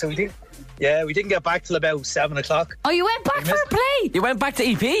Roses. gig, so we didn't get back till about 7 o'clock. Oh, you went back for a play? You went back to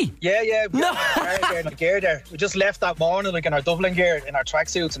EP? Yeah. We got our gear there. We just left that morning, like in our Dublin gear, in our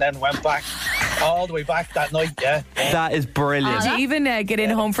tracksuits, and then went back all the way back that night. Yeah. That is brilliant. Did you even get in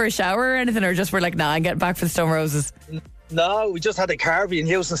home for a shower or anything, or just were like, nah, I'm getting back for the Stone Roses? No, we just had the Carvey in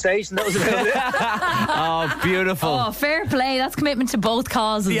Houston Station. That was about it. Oh, beautiful. Oh, fair play. That's commitment to both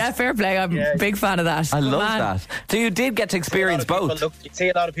causes. Yeah, fair play. I'm a big fan of that. I Good love man. that. So you did get to experience both. You see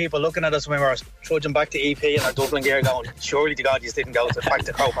a lot of people looking at us when we were trudging back to EP in our Dublin gear going, surely to God you didn't go back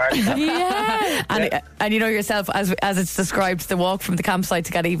to Crow Park. Yeah. And you know yourself, as it's described, the walk from the campsite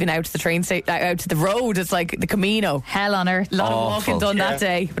to get even out to the train station, out to the road, it's like the Camino. Hell on earth. A lot of Awful. walking done that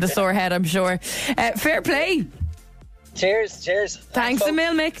day with a sore head, I'm sure. Fair play. Cheers. Thanks a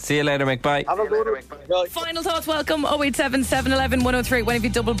mil, Mick. See you later, Mick. Bye. Have a good one. Final thoughts, welcome 087 711 103. When have you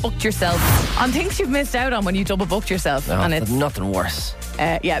double booked yourself? On things you've missed out on when you double booked yourself. Oh, And there's it's nothing worse.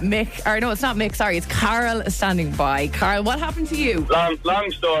 Mick, or no, it's not Mick, sorry, it's Carl standing by. Carl, what happened to you?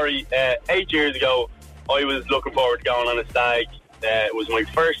 Long story. 8 years ago, I was looking forward to going on a stag. It was my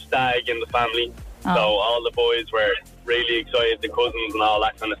first stag in the family, so all the boys were really excited, the cousins and all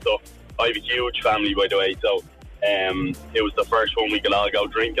that kind of stuff. I have a huge family, by the way, so it was the first one we could all go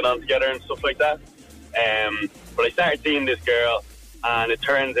drinking on together and stuff like that. But I started seeing this girl, and it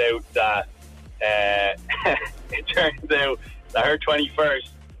turns out that her 21st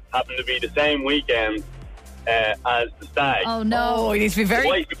happened to be the same weekend as the stag. Oh no! Oh, you need to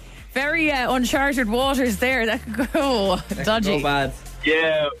be very uncharted waters there. That could go dodgy. So bad.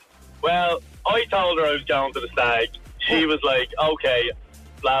 Yeah. Well, I told her I was going to the stag. She was like, "Okay,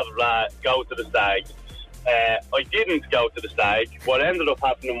 blah blah blah, go to the stag." I didn't go to the stag. What ended up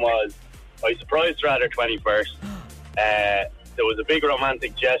happening was I surprised her at her 21st. There was a big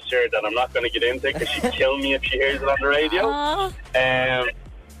romantic gesture that I'm not going to get into because she'd kill me if she hears it on the radio. And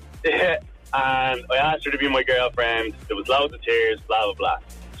I asked her to be my girlfriend. There was loads of tears, blah, blah, blah.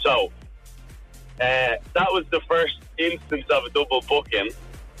 So, that was the first instance of a double booking.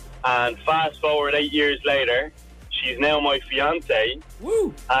 And fast forward 8 years later, she's now my fiancée.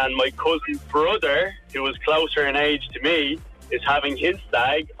 Woo. And my cousin's brother, who was closer in age to me, is having his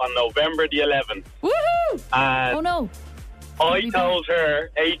stag on November the 11th. Woohoo! And Oh no! I told her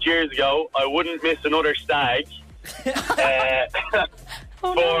 8 years ago I wouldn't miss another stag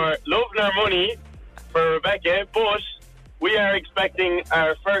for loving our money for Rebecca, but we are expecting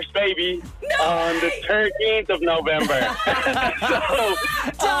our first baby on the 13th of November.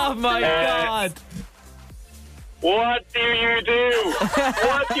 Oh my God. What do you do?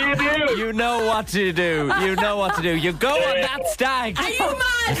 What do you do? You know what to do. You know what to do. You go on that stag. Are you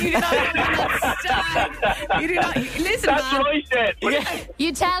mad? You do not go on that stag. You do not. Listen, That's man. what I said.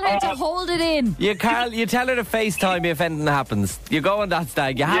 You tell her to hold it in. You tell her to FaceTime you if anything happens. You go on that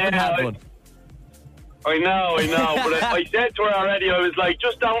stag. You haven't had one. I know. But I said to her already, I was like,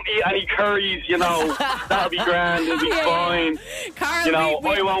 just don't eat any curries, you know. That'll be grand. It'll be fine. Carl, You know,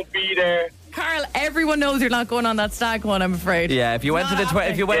 I won't be there. Carl, everyone knows you're not going on that stag one, I'm afraid. Yeah, if you went to the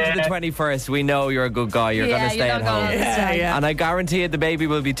 21st, we know you're a good guy. You're going to stay at home. And I guarantee you the baby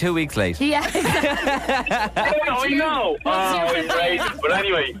will be 2 weeks late. Yeah, exactly. I know. Oh, I'm crazy. But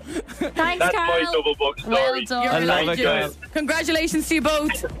anyway, Thanks, that's Carl. my double book story. Well done. You're I love right, it, guys. Congratulations to you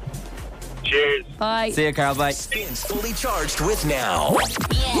both. Cheers. Bye. See you, Carl. Bye. Spins Fully Charged with Now.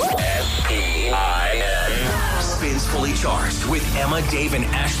 S-P-I-N. Spins Fully Charged with Emma, Dave, and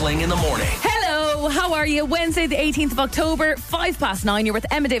Aisling in the morning. Hello, how are you? Wednesday, the 18th of October, 9:05. You're with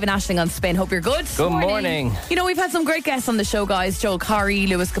Emma, Dave, and Aisling on Spin. Hope you're good. Good morning. You know, we've had some great guests on the show, guys. Joel Corry,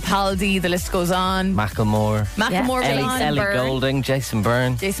 Lewis Capaldi, the list goes on. Macklemore. Jason Ellie Byrne. Goulding, Jason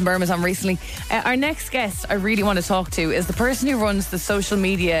Byrne. Jason Byrne was on recently. Our next guest I really want to talk to is the person who runs the social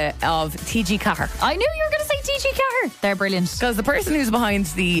media of TG Cahir. I knew you were going to say TG Cahir. They're brilliant. Because the person who's behind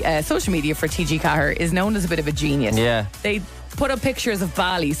the social media for TG Cahir is known as a bit of a genius. Yeah. They put up pictures of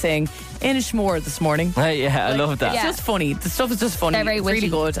Bally saying Inishmore this morning. Yeah, I love that. It's just funny. The stuff is just funny. They're very it's witty. really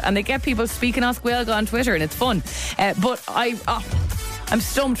good. And they get people speaking Ask Gaeilge on Twitter and it's fun. But I'm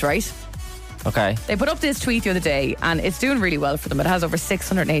stumped, right? Okay. They put up this tweet the other day and it's doing really well for them. It has over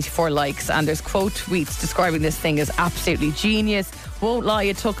 684 likes and there's quote tweets describing this thing as absolutely genius. Won't lie,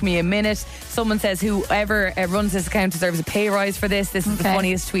 it took me a minute. Someone says whoever runs this account deserves a pay rise for this. This is the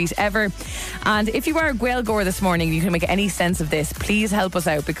funniest tweet ever. And if you are a Gaeilgeoir this morning, you can make any sense of this, please help us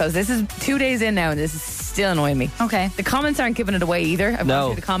out because this is 2 days in now and this is still annoying me. Okay. The comments aren't giving it away either. I've gone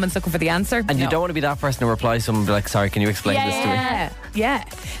through the comments looking for the answer. And you don't want to be that person who replies to someone and be like, sorry, can you explain this to me? Yeah.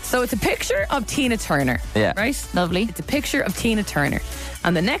 So it's a picture of Tina Turner. Yeah. Right? Lovely. It's a picture of Tina Turner.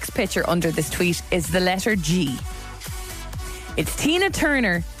 And the next picture under this tweet is the letter G. It's Tina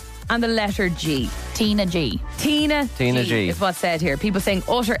Turner and the letter G. Tina G. Tina G is what's said here. People saying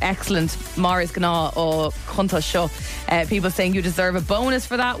utter excellent, Morris Gna or Cunta Show. People saying you deserve a bonus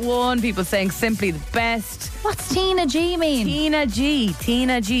for that one. People saying simply the best. What's Tina G mean? Tina G.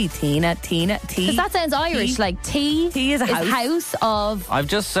 Tina T. Because that sounds Irish. Like T is a house. Of. I've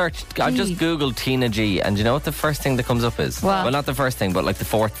just Googled Tina G, and you know what the first thing that comes up is? What? Well, not the first thing, but like the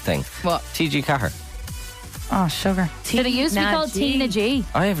fourth thing. What? TG Cahir. Oh, sugar. Did it used to be called Tina G?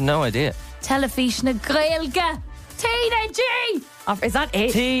 I have no idea. Telefísna Gaeilge. Tina G. Is that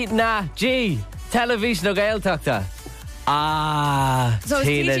it? Tina G. Television Gaeltachta. So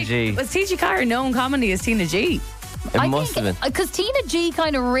Tina G. Was TG Cahir known commonly as Tina G? It must have been. Because Tina G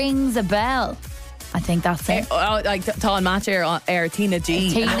kind of rings a bell. I think that's it. Like Tall Match Air Tina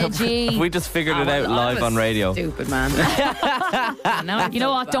G. Tina G. We just figured it out live on radio. Stupid, man. You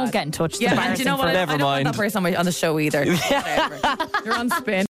know what? Don't get in touch. It's Yeah, and embarrassing you know for what? Never I don't want mind. that person on the show either. Whatever. You're on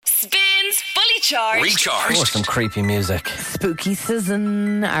Spin. Spins Fully Charged. Recharged. Oh, some creepy music. Spooky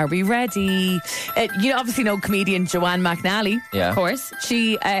season. Are we ready? You obviously know comedian Joanne McNally. Yeah. Of course.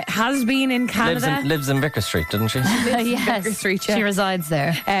 She has been in Canada. Lives in Vicar Street, doesn't she? Yes, Vicar Street, yeah. she resides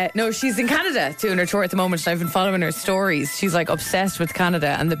there. No, she's in Canada doing her tour at the moment. And I've been following her stories. She's like obsessed with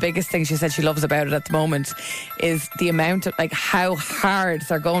Canada, and the biggest thing she said she loves about it at the moment is the amount of like how hard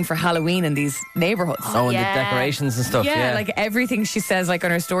they're going for Halloween in these neighborhoods. Oh, and the decorations and stuff. Yeah, like everything she says, like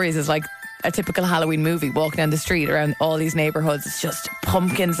on her stories, is like a typical Halloween movie. Walking down the street around all these neighborhoods, it's just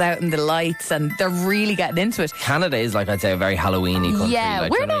pumpkins out in the lights, and they're really getting into it. Canada is, like, I'd say, a very Halloween-y country. Yeah,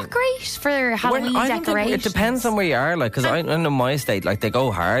 like, we're you know not great for Halloween I don't think decorations. it depends on where you are, like, because I know my estate, like, they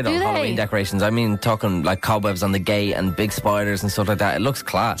go hard on Do they? Halloween decorations. I mean, talking like cobwebs on the gate and big spiders and stuff like that. It looks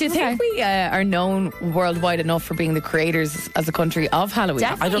class. Do you think we are known worldwide enough for being the creators as a country of Halloween?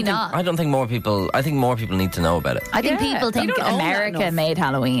 Definitely not. I don't think more people. I think more people need to know about it. I think people they think don't own that America enough. made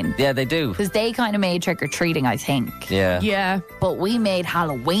Halloween. Yeah, they do. Because they kind of made trick-or-treating, I think. Yeah. But we made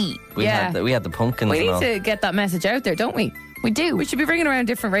Halloween. We had the pumpkins. We and need all. to get that message out there, don't we? We do. We should be ringing around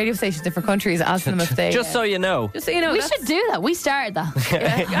different radio stations, different countries, asking them if they... Just so you know. Just so you know. We should do that. We started that.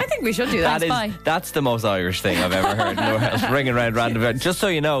 Yeah, I think we should do that. That's the most Irish thing I've ever heard. Ringing around random. Just so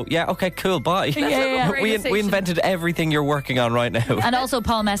you know. Yeah, okay, cool, bye. Yeah. We invented everything you're working on right now. And also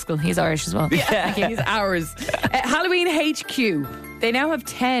Paul Mescal. He's Irish as well. Yeah, he's ours. Halloween HQ. They now have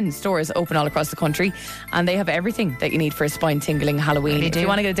 10 stores open all across the country, and they have everything that you need for a spine-tingling Halloween. If you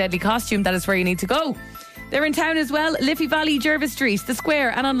want to get a deadly costume, that is where you need to go. They're in town as well, Liffey Valley, Jervis Street, The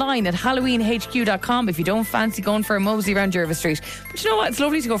Square, and online at HalloweenHQ.com if you don't fancy going for a mosey around Jervis Street. But you know what? It's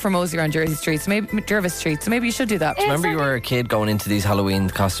lovely to go for a mosey around Jervis Street, so maybe you should do that. Remember you were a kid going into these Halloween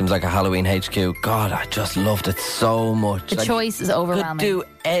costumes like a Halloween HQ? God, I just loved it so much. The choice is overwhelming. Could do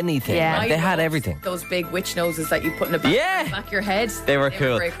anything. Yeah. Like, they had everything. Those big witch noses that you put in the back of your head. They were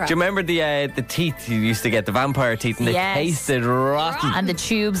cool. great Do crack. you remember the teeth you used to get, the vampire teeth, and they tasted rotten? And the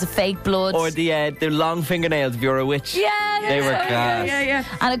tubes of fake blood. Or the long fingernails if you were a witch. Yeah, they were class. Yeah.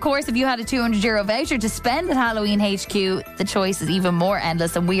 And of course, if you had a €200 voucher to spend at Halloween HQ, the choice is even more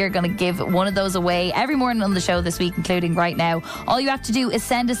endless. And we are going to give one of those away every morning on the show this week, including right now. All you have to do is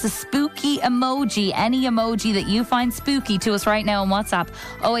send us a spooky emoji, any emoji that you find spooky, to us right now on WhatsApp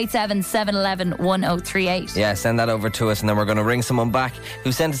 087 711 1038. Yeah, send that over to us, and then we're going to ring someone back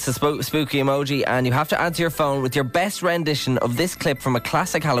who sent us a spooky emoji. And you have to answer your phone with your best rendition of this clip from a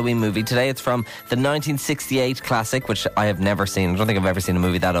classic Halloween movie. Today it's from the 1968 classic, which I have never seen. I don't think I've ever seen a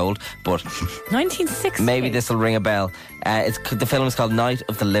movie that old, but 1968. maybe this will ring a bell. The film is called Night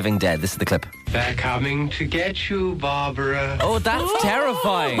of the Living Dead. This is the clip. They're coming to get you, Barbara. Oh, that's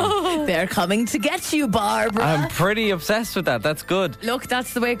terrifying. They're coming to get you, Barbara. I'm pretty obsessed with that. That's good. Look,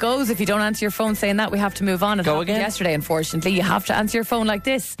 that's the way it goes. If you don't answer your phone saying that, we have to move on. It happened yesterday, unfortunately. You have to answer your phone like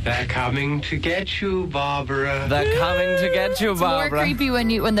this. They're coming to get you, Barbara. They're coming to get you, Barbara. It's more creepy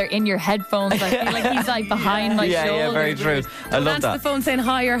when they're in your headphones. I feel like he's like behind my shoulder. Yeah, very true. I Don't love answer that. the phone saying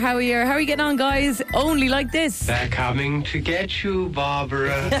hi or how are you getting on, guys? Only like this. They're coming to get you,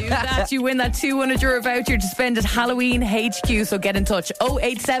 Barbara. Do that, you win that €200 voucher to spend at Halloween HQ. So get in touch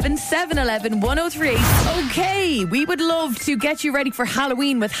 087 711 1038. Okay, we would love to get you ready for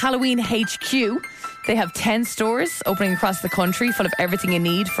Halloween with Halloween HQ. They have 10 stores opening across the country, full of everything you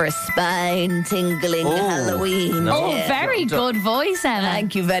need for a spine-tingling Halloween. Very good voice, Emma.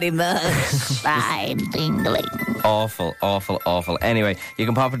 Thank you very much. Spine-tingling. Awful, awful, awful. Anyway, you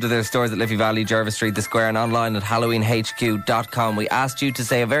can pop into their stores at Liffey Valley, Jervis Street, The Square, and online at HalloweenHQ.com. We asked you to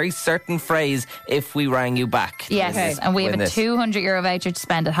say a very certain phrase if we rang you back. Yes, and we have a €200 voucher to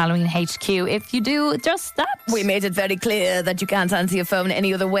spend at Halloween HQ if you do just that. We made it very clear that you can't answer your phone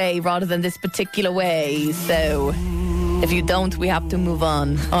any other way rather than this particular way. So if you don't, we have to move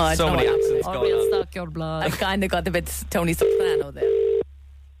on. Oh, So many accents going we'll on. suck your blood. I've kind of got a bit Tony Soprano there.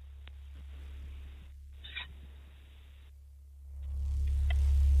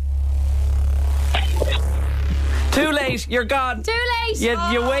 Too late. You're gone. Too late.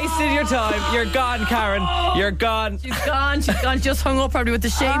 You wasted your time. You're gone, Karen. You're gone. She's gone. She's gone. Just hung up probably with the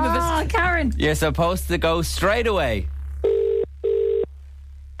shame of it. Karen. You're supposed to go straight away.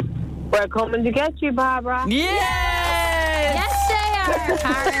 We're coming to get you, Barbara. Yes, they are,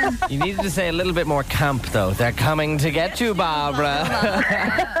 Karen. You needed to say a little bit more camp, though. They're coming to get you, Barbara.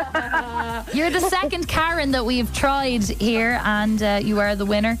 You're the second Karen that we've tried here, and you are the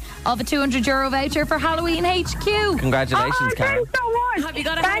winner of a €200 voucher for Halloween HQ. Congratulations, Karen. Thanks so much. Have you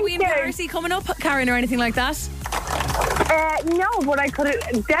got a Thank Halloween you. party coming up, Karen, or anything like that? No, but I could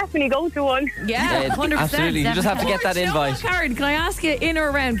definitely go to one. Yeah, 100%. Absolutely. You just have to get that invite. Karen, can I ask you in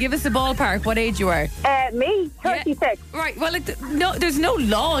or around? Give us a ballpark. What age you are? Me, 36. Right. Well, no, there's no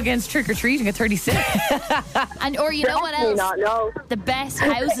law against trick or treating at 36. And or you know what else? Not, no. The best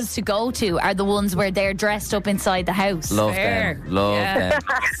houses to go to are the ones where they're dressed up inside the house. Love them. Love them.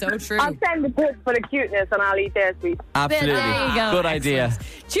 So true. I'll send the pigs for the cuteness and I'll eat their sweets. Absolutely. There you go. Good idea.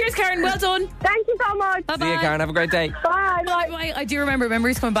 Cheers, Karen. Well done. Thank you so much. Bye-bye. See you, Karen. Have a great day. Bye. Bye. I do remember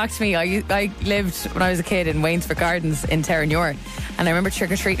memories coming back to me. I lived when I was a kid in Wainsford Gardens in Terranure, and I remember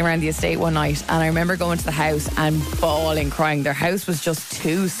trick-or-treating around the estate one night, and I remember going to the house and bawling, crying. Their house was just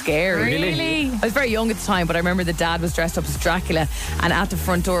too scary. Really? I was very young at the time, but I remember the dad was dressed up as Dracula, and at the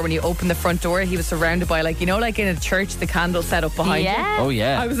front door, when you opened the front door, he was surrounded by, like in a church, the candle set up behind him. Oh,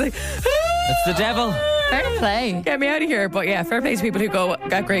 yeah. I was like, It's the devil. Fair play. Get me out of here. But yeah, fair play to people who go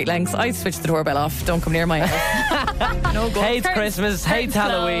at great lengths. I switch the doorbell off. Don't come near my house. No good. Hates Christmas, hates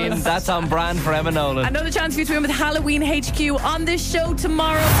Halloween. That's on brand for Emma Nolan. Another chance for you to win with Halloween HQ on this show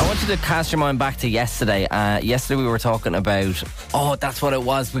tomorrow. I want you to cast your mind back to yesterday. Yesterday we were talking about, that's what it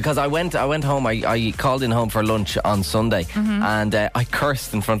was, because I went home, I called in home for lunch on Sunday, and I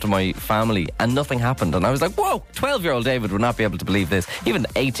cursed in front of my family and nothing happened, and I was like, whoa, 12-year-old David would not be able to believe this. Even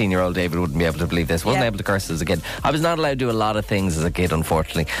 18-year-old David wouldn't be able to believe this. Wasn't able to curse as a kid. I was not allowed to do a lot of things as a kid,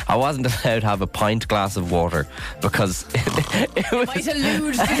 unfortunately. I wasn't allowed to have a pint glass of water because it was... might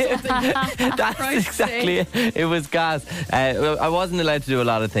allude to something. That's exactly it. It was gas. I wasn't allowed to do a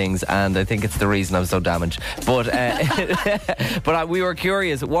lot of things, and I think it's the reason I'm so damaged. But we were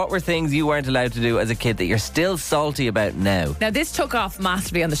curious, what were things you weren't allowed to do as a kid that you're still salty about now? Now, this took off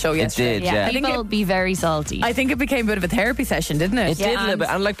massively on the show yesterday. It did, yeah. People will be very salty. I think it became a bit of a therapy session, didn't it? It did a little bit.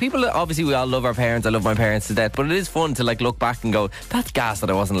 And like people, obviously we all love our parents. I love my parents to death, but it is fun to like look back and go, that's gas that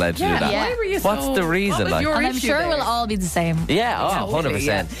I wasn't allowed to do that. Why were you What's the reason? What was your and I'm issue sure there? we'll all be the same. Yeah, 100%.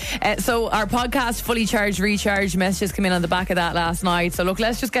 Yeah. So our podcast, Fully Charged, Recharged, messages come in on the back of that last night. So look,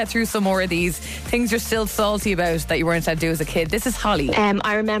 let's just get through some more of these things you're still salty about that you weren't allowed to do as a kid. This is Holly.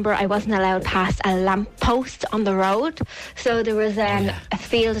 I remember I wasn't allowed past a lamppost on the road. So there was a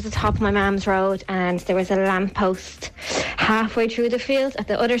field at the top of my mum's road, and there was a lamppost halfway through the field. At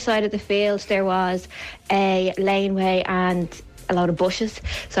the other side of the field there was a laneway and a load of bushes,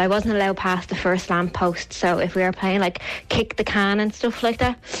 so I wasn't allowed past the first lamppost. So if we were playing like kick the can and stuff like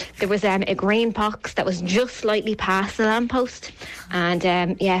that, there was a green box that was just slightly past the lamppost, and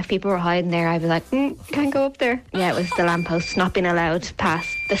if people were hiding there, I'd be like, can't go up there. Yeah, it was the lamppost, not being allowed past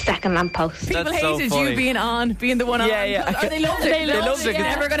the second lamppost. People hated you being the one on. Yeah. Or they loved it. They loved it.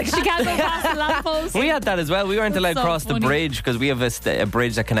 Never gonna She can't go past the lamppost. We had that as well. We weren't allowed to cross the bridge because we have a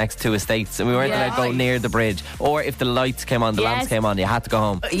bridge that connects two estates, and we weren't allowed to go near the bridge. Or if the lights came on, the lamps came on, you had to go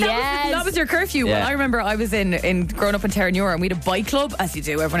home. That was your curfew. Yeah. Well, I remember I was in growing up in Terranure, and we had a bike club, as you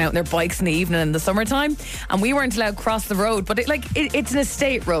do, everyone out on their bikes in the evening in the summertime, and we weren't allowed to cross the road. But it's an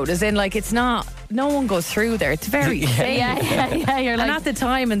estate road, as in like it's not. No one goes through there. It's very safe. Yeah. You're like, and at the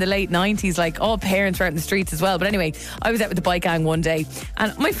time in the late 90s, like all parents were out in the streets as well. But anyway, I was out with the bike gang one day,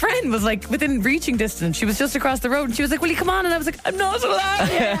 and my friend was like within reaching distance. She was just across the road, and she was like, "Will you come on?" And I was like, "I'm not allowed."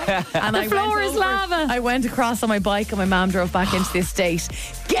 And the floor is lava. I went across on my bike, and my mum drove back into the estate.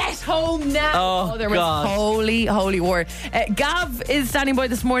 Get home now! Oh, there was God. holy war. Gav is standing by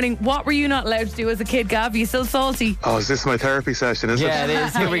this morning. What were you not allowed to do as a kid, Gav? Are you still salty? Oh, is this my therapy session? Is Yeah, it? it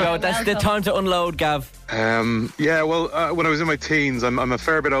is. Here we go. That's the time to unload, Gav. When I was in my teens, I'm a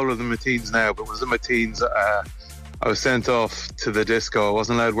fair bit older than my teens now, but when I was in my teens, I was sent off to the disco. I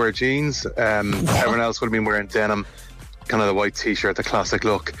wasn't allowed to wear jeans. Everyone else would have been wearing denim, kind of the white t-shirt, the classic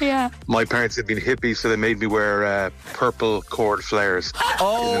look. Yeah. My parents had been hippies, so they made me wear purple cord flares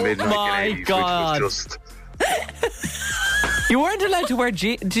in the mid-1980s, which was just... You weren't allowed to wear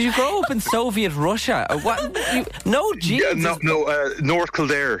jeans. Did you grow up in Soviet Russia? What? No jeans. Yeah, no, North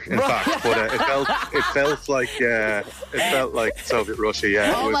Kildare, in fact. But it felt like Soviet Russia.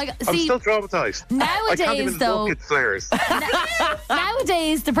 Yeah, Oh my God. I'm See, still traumatized. I can't even Nowadays, though, look at flares.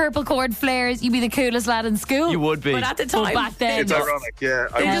 nowadays the purple cord flares, you'd be the coolest lad in school. You would be. But at the time, back then, It's ironic. Yeah,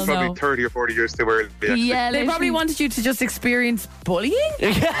 I was just probably know. 30 or 40 years too early. Actually. yeah, they probably wanted you to just experience bullying.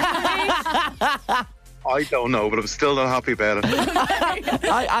 I don't know, but I'm still not happy about it.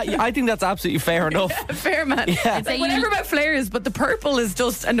 I think that's absolutely fair enough. Fair man. Yeah. It's like whatever about flares, but the purple is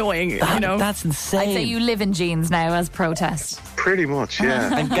just annoying. You know, That's insane. I'd say you live in jeans now as protest. Pretty much,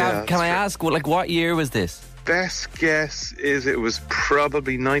 yeah. And Gav, Yeah, can I ask, what year was this? best guess is it was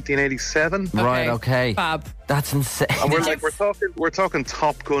probably 1987. Right, okay. Fab. That's insane. And we're talking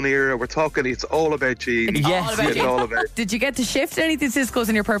Top Gun era. We're talking it's all about jeans. Yes, It's all about. Did you get to shift any of the Cisco's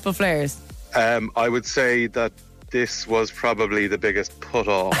in your purple flares? I would say that this was probably the biggest put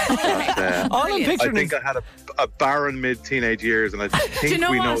off. All I'm I picturing think is I had a barren mid-teenage years, and I think you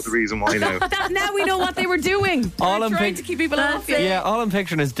know we know what? the reason why now. Now we know what they were doing. All They're I'm trying to keep people off you. Yeah, all I'm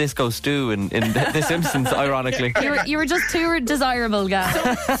picturing is Disco Stew in The Simpsons, ironically. You were just too desirable,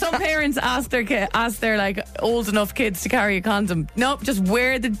 guys. Some parents ask their like old enough kids to carry a condom. Nope, just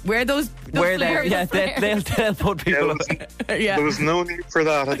wear those Where they, yeah, they'll put people. Yeah. There was no need for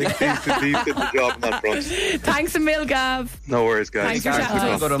that. I think these did the job on that front. Thanks a mil, Gav. No worries, guys. Thanks for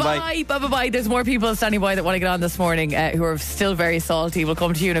chatting to us. Bye. There's more people standing by that want to get on this morning who are still very salty. We'll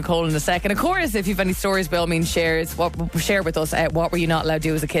come to you, Nicole, in a second. Of course, if you've any stories, by all means, share with us. What were you not allowed to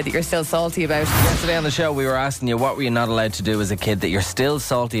do as a kid that you're still salty about? Yesterday on the show, we were asking you what were you not allowed to do as a kid that you're still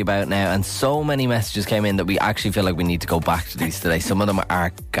salty about now, and so many messages came in that we actually feel like we need to go back to these today. Some of them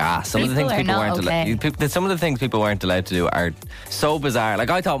are gas. Some of the things people weren't allowed. Some of the things people weren't allowed to do are so bizarre. Like,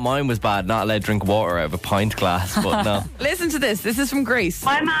 I thought mine was bad, not allowed to drink water out of a pint glass, but no. Listen to this. This is from Grace.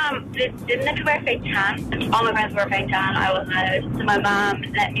 My mum didn't let me wear fake tan. All my friends wore fake tan. I wasn't allowed. So my mum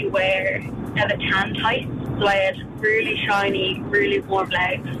let me wear the tan tights. So I had really shiny, really warm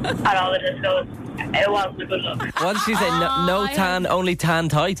legs at all the discos. It wasn't a good look. What did she say? No tan, only tan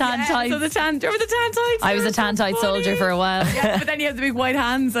tights? Tan tights. So do you remember the tan tights? I was a tan tight soldier for a while. Yeah, but then you have the big white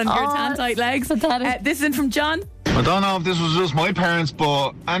hands and your tan tight legs. This is from John. I don't know if this was just my parents,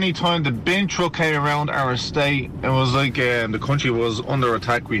 but any time the bin truck came around our estate, it was like the country was under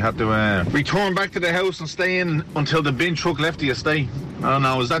attack. We had to return back to the house and stay in until the bin truck left the estate. I don't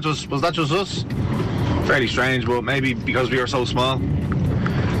know, was that just us? Fairly strange, but maybe because we were so small,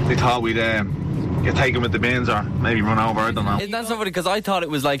 they thought we'd get taken with the bins or maybe run over. I don't know. Isn't that so funny? Because I thought it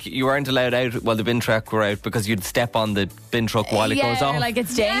was like you weren't allowed out while the bin truck were out because you'd step on the bin truck while it goes off. Yeah, like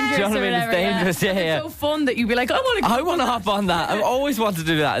it's dangerous. Do you know what I mean? Whatever, it's dangerous. Yeah. It's so fun that you'd be like, I want to hop on that. I've always wanted to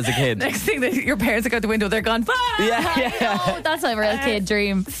do that as a kid. Next thing that your parents look out the window, they're gone. Bye. Yeah. That's a real kid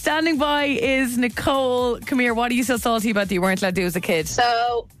dream. Standing by is Nicole. Come here. What are you so salty about that you weren't allowed to do as a kid?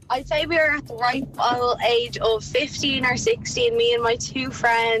 So I'd say we were at the ripe old age of 15 or 16, me and my two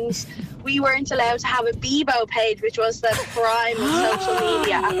friends. We weren't allowed to have a Bebo page, which was the prime of social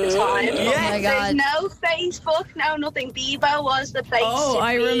media at the time. Yeah. Oh my God. There's no Facebook, no nothing. Bebo was the place to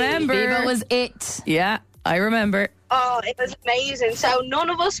I be. remember. Bebo was it. Yeah, I remember. Oh, it was amazing. So none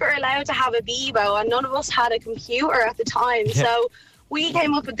of us were allowed to have a Bebo and none of us had a computer at the time. Yeah. So we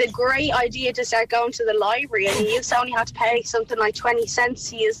came up with the great idea to start going to the library, and you used to only have to pay something like 20 cents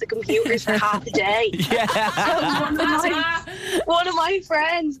to use the computers for half a day. Yeah. So one of my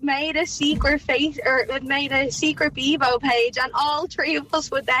friends made a secret secret Bebo page, and all three of us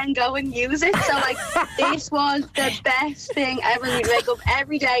would then go and use it. So this was the best thing ever. We'd wake up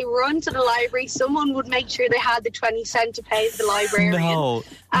every day, run to the library. Someone would make sure they had the 20 cent to pay the librarian. No.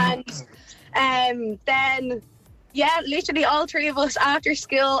 And then yeah, literally all three of us after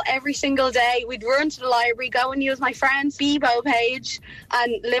school every single day, we'd run to the library, go and use my friend's Bebo page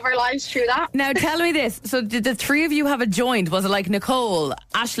and live our lives through that. Now tell me this, so did the three of you have a joint? Was it like Nicole,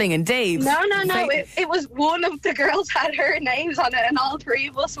 Aisling and Dave? No. It was one of the girls had her names on it and all three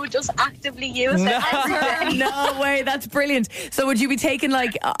of us would just actively use it every day. No way, that's brilliant. So would you be taking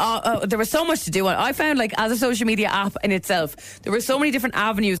there was so much to do on I found like as a social media app in itself, there were so many different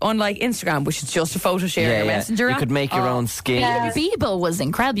avenues, unlike Instagram, which is just a photo share messenger app. You could make your own skin. Yeah. Bebo was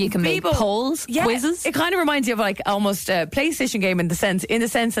incredible. You can make polls, quizzes. It kind of reminds you of like almost a PlayStation game in the sense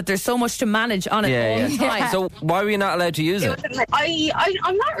that there's so much to manage on it all the time. So why were you not allowed to use it?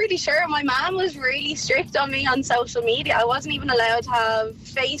 I'm not really sure. My mom was really strict on me on social media. I wasn't even allowed to have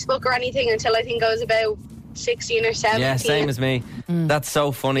Facebook or anything until I think I was about 16 or 17. Yeah, same as me. That's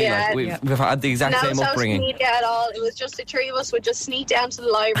so funny. Yeah. Like we've had the exact same upbringing. No social media at all. It was just the three of us would just sneak down to the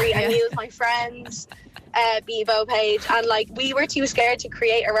library and use my friends' Bebo page, and like we were too scared to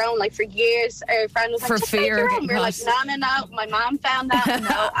create our own. Like for years, our friend was like, just make your own. We were like, no. My mom found that.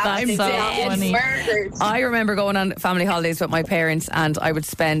 No, I'm so funny. Murdered. I remember going on family holidays with my parents, and I would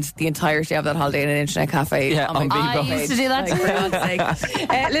spend the entirety of that holiday in an internet cafe on my Bebo page. I used to do that too. For God's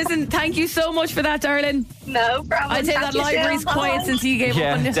sake. Listen, thank you so much for that, darling. No problem. I'd say that library's quiet since you gave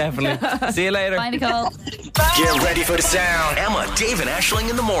up on it. Definitely. See you later. Bye, Nicole. Get ready for the sound. Emma, Dave, and Aisling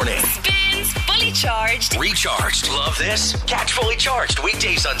in the morning. Spins Fully Charged. Recharged. Love this? Catch Fully Charged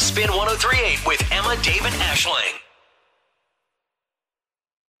weekdays on Spin 103.8 with Emma, Dave, and Aisling.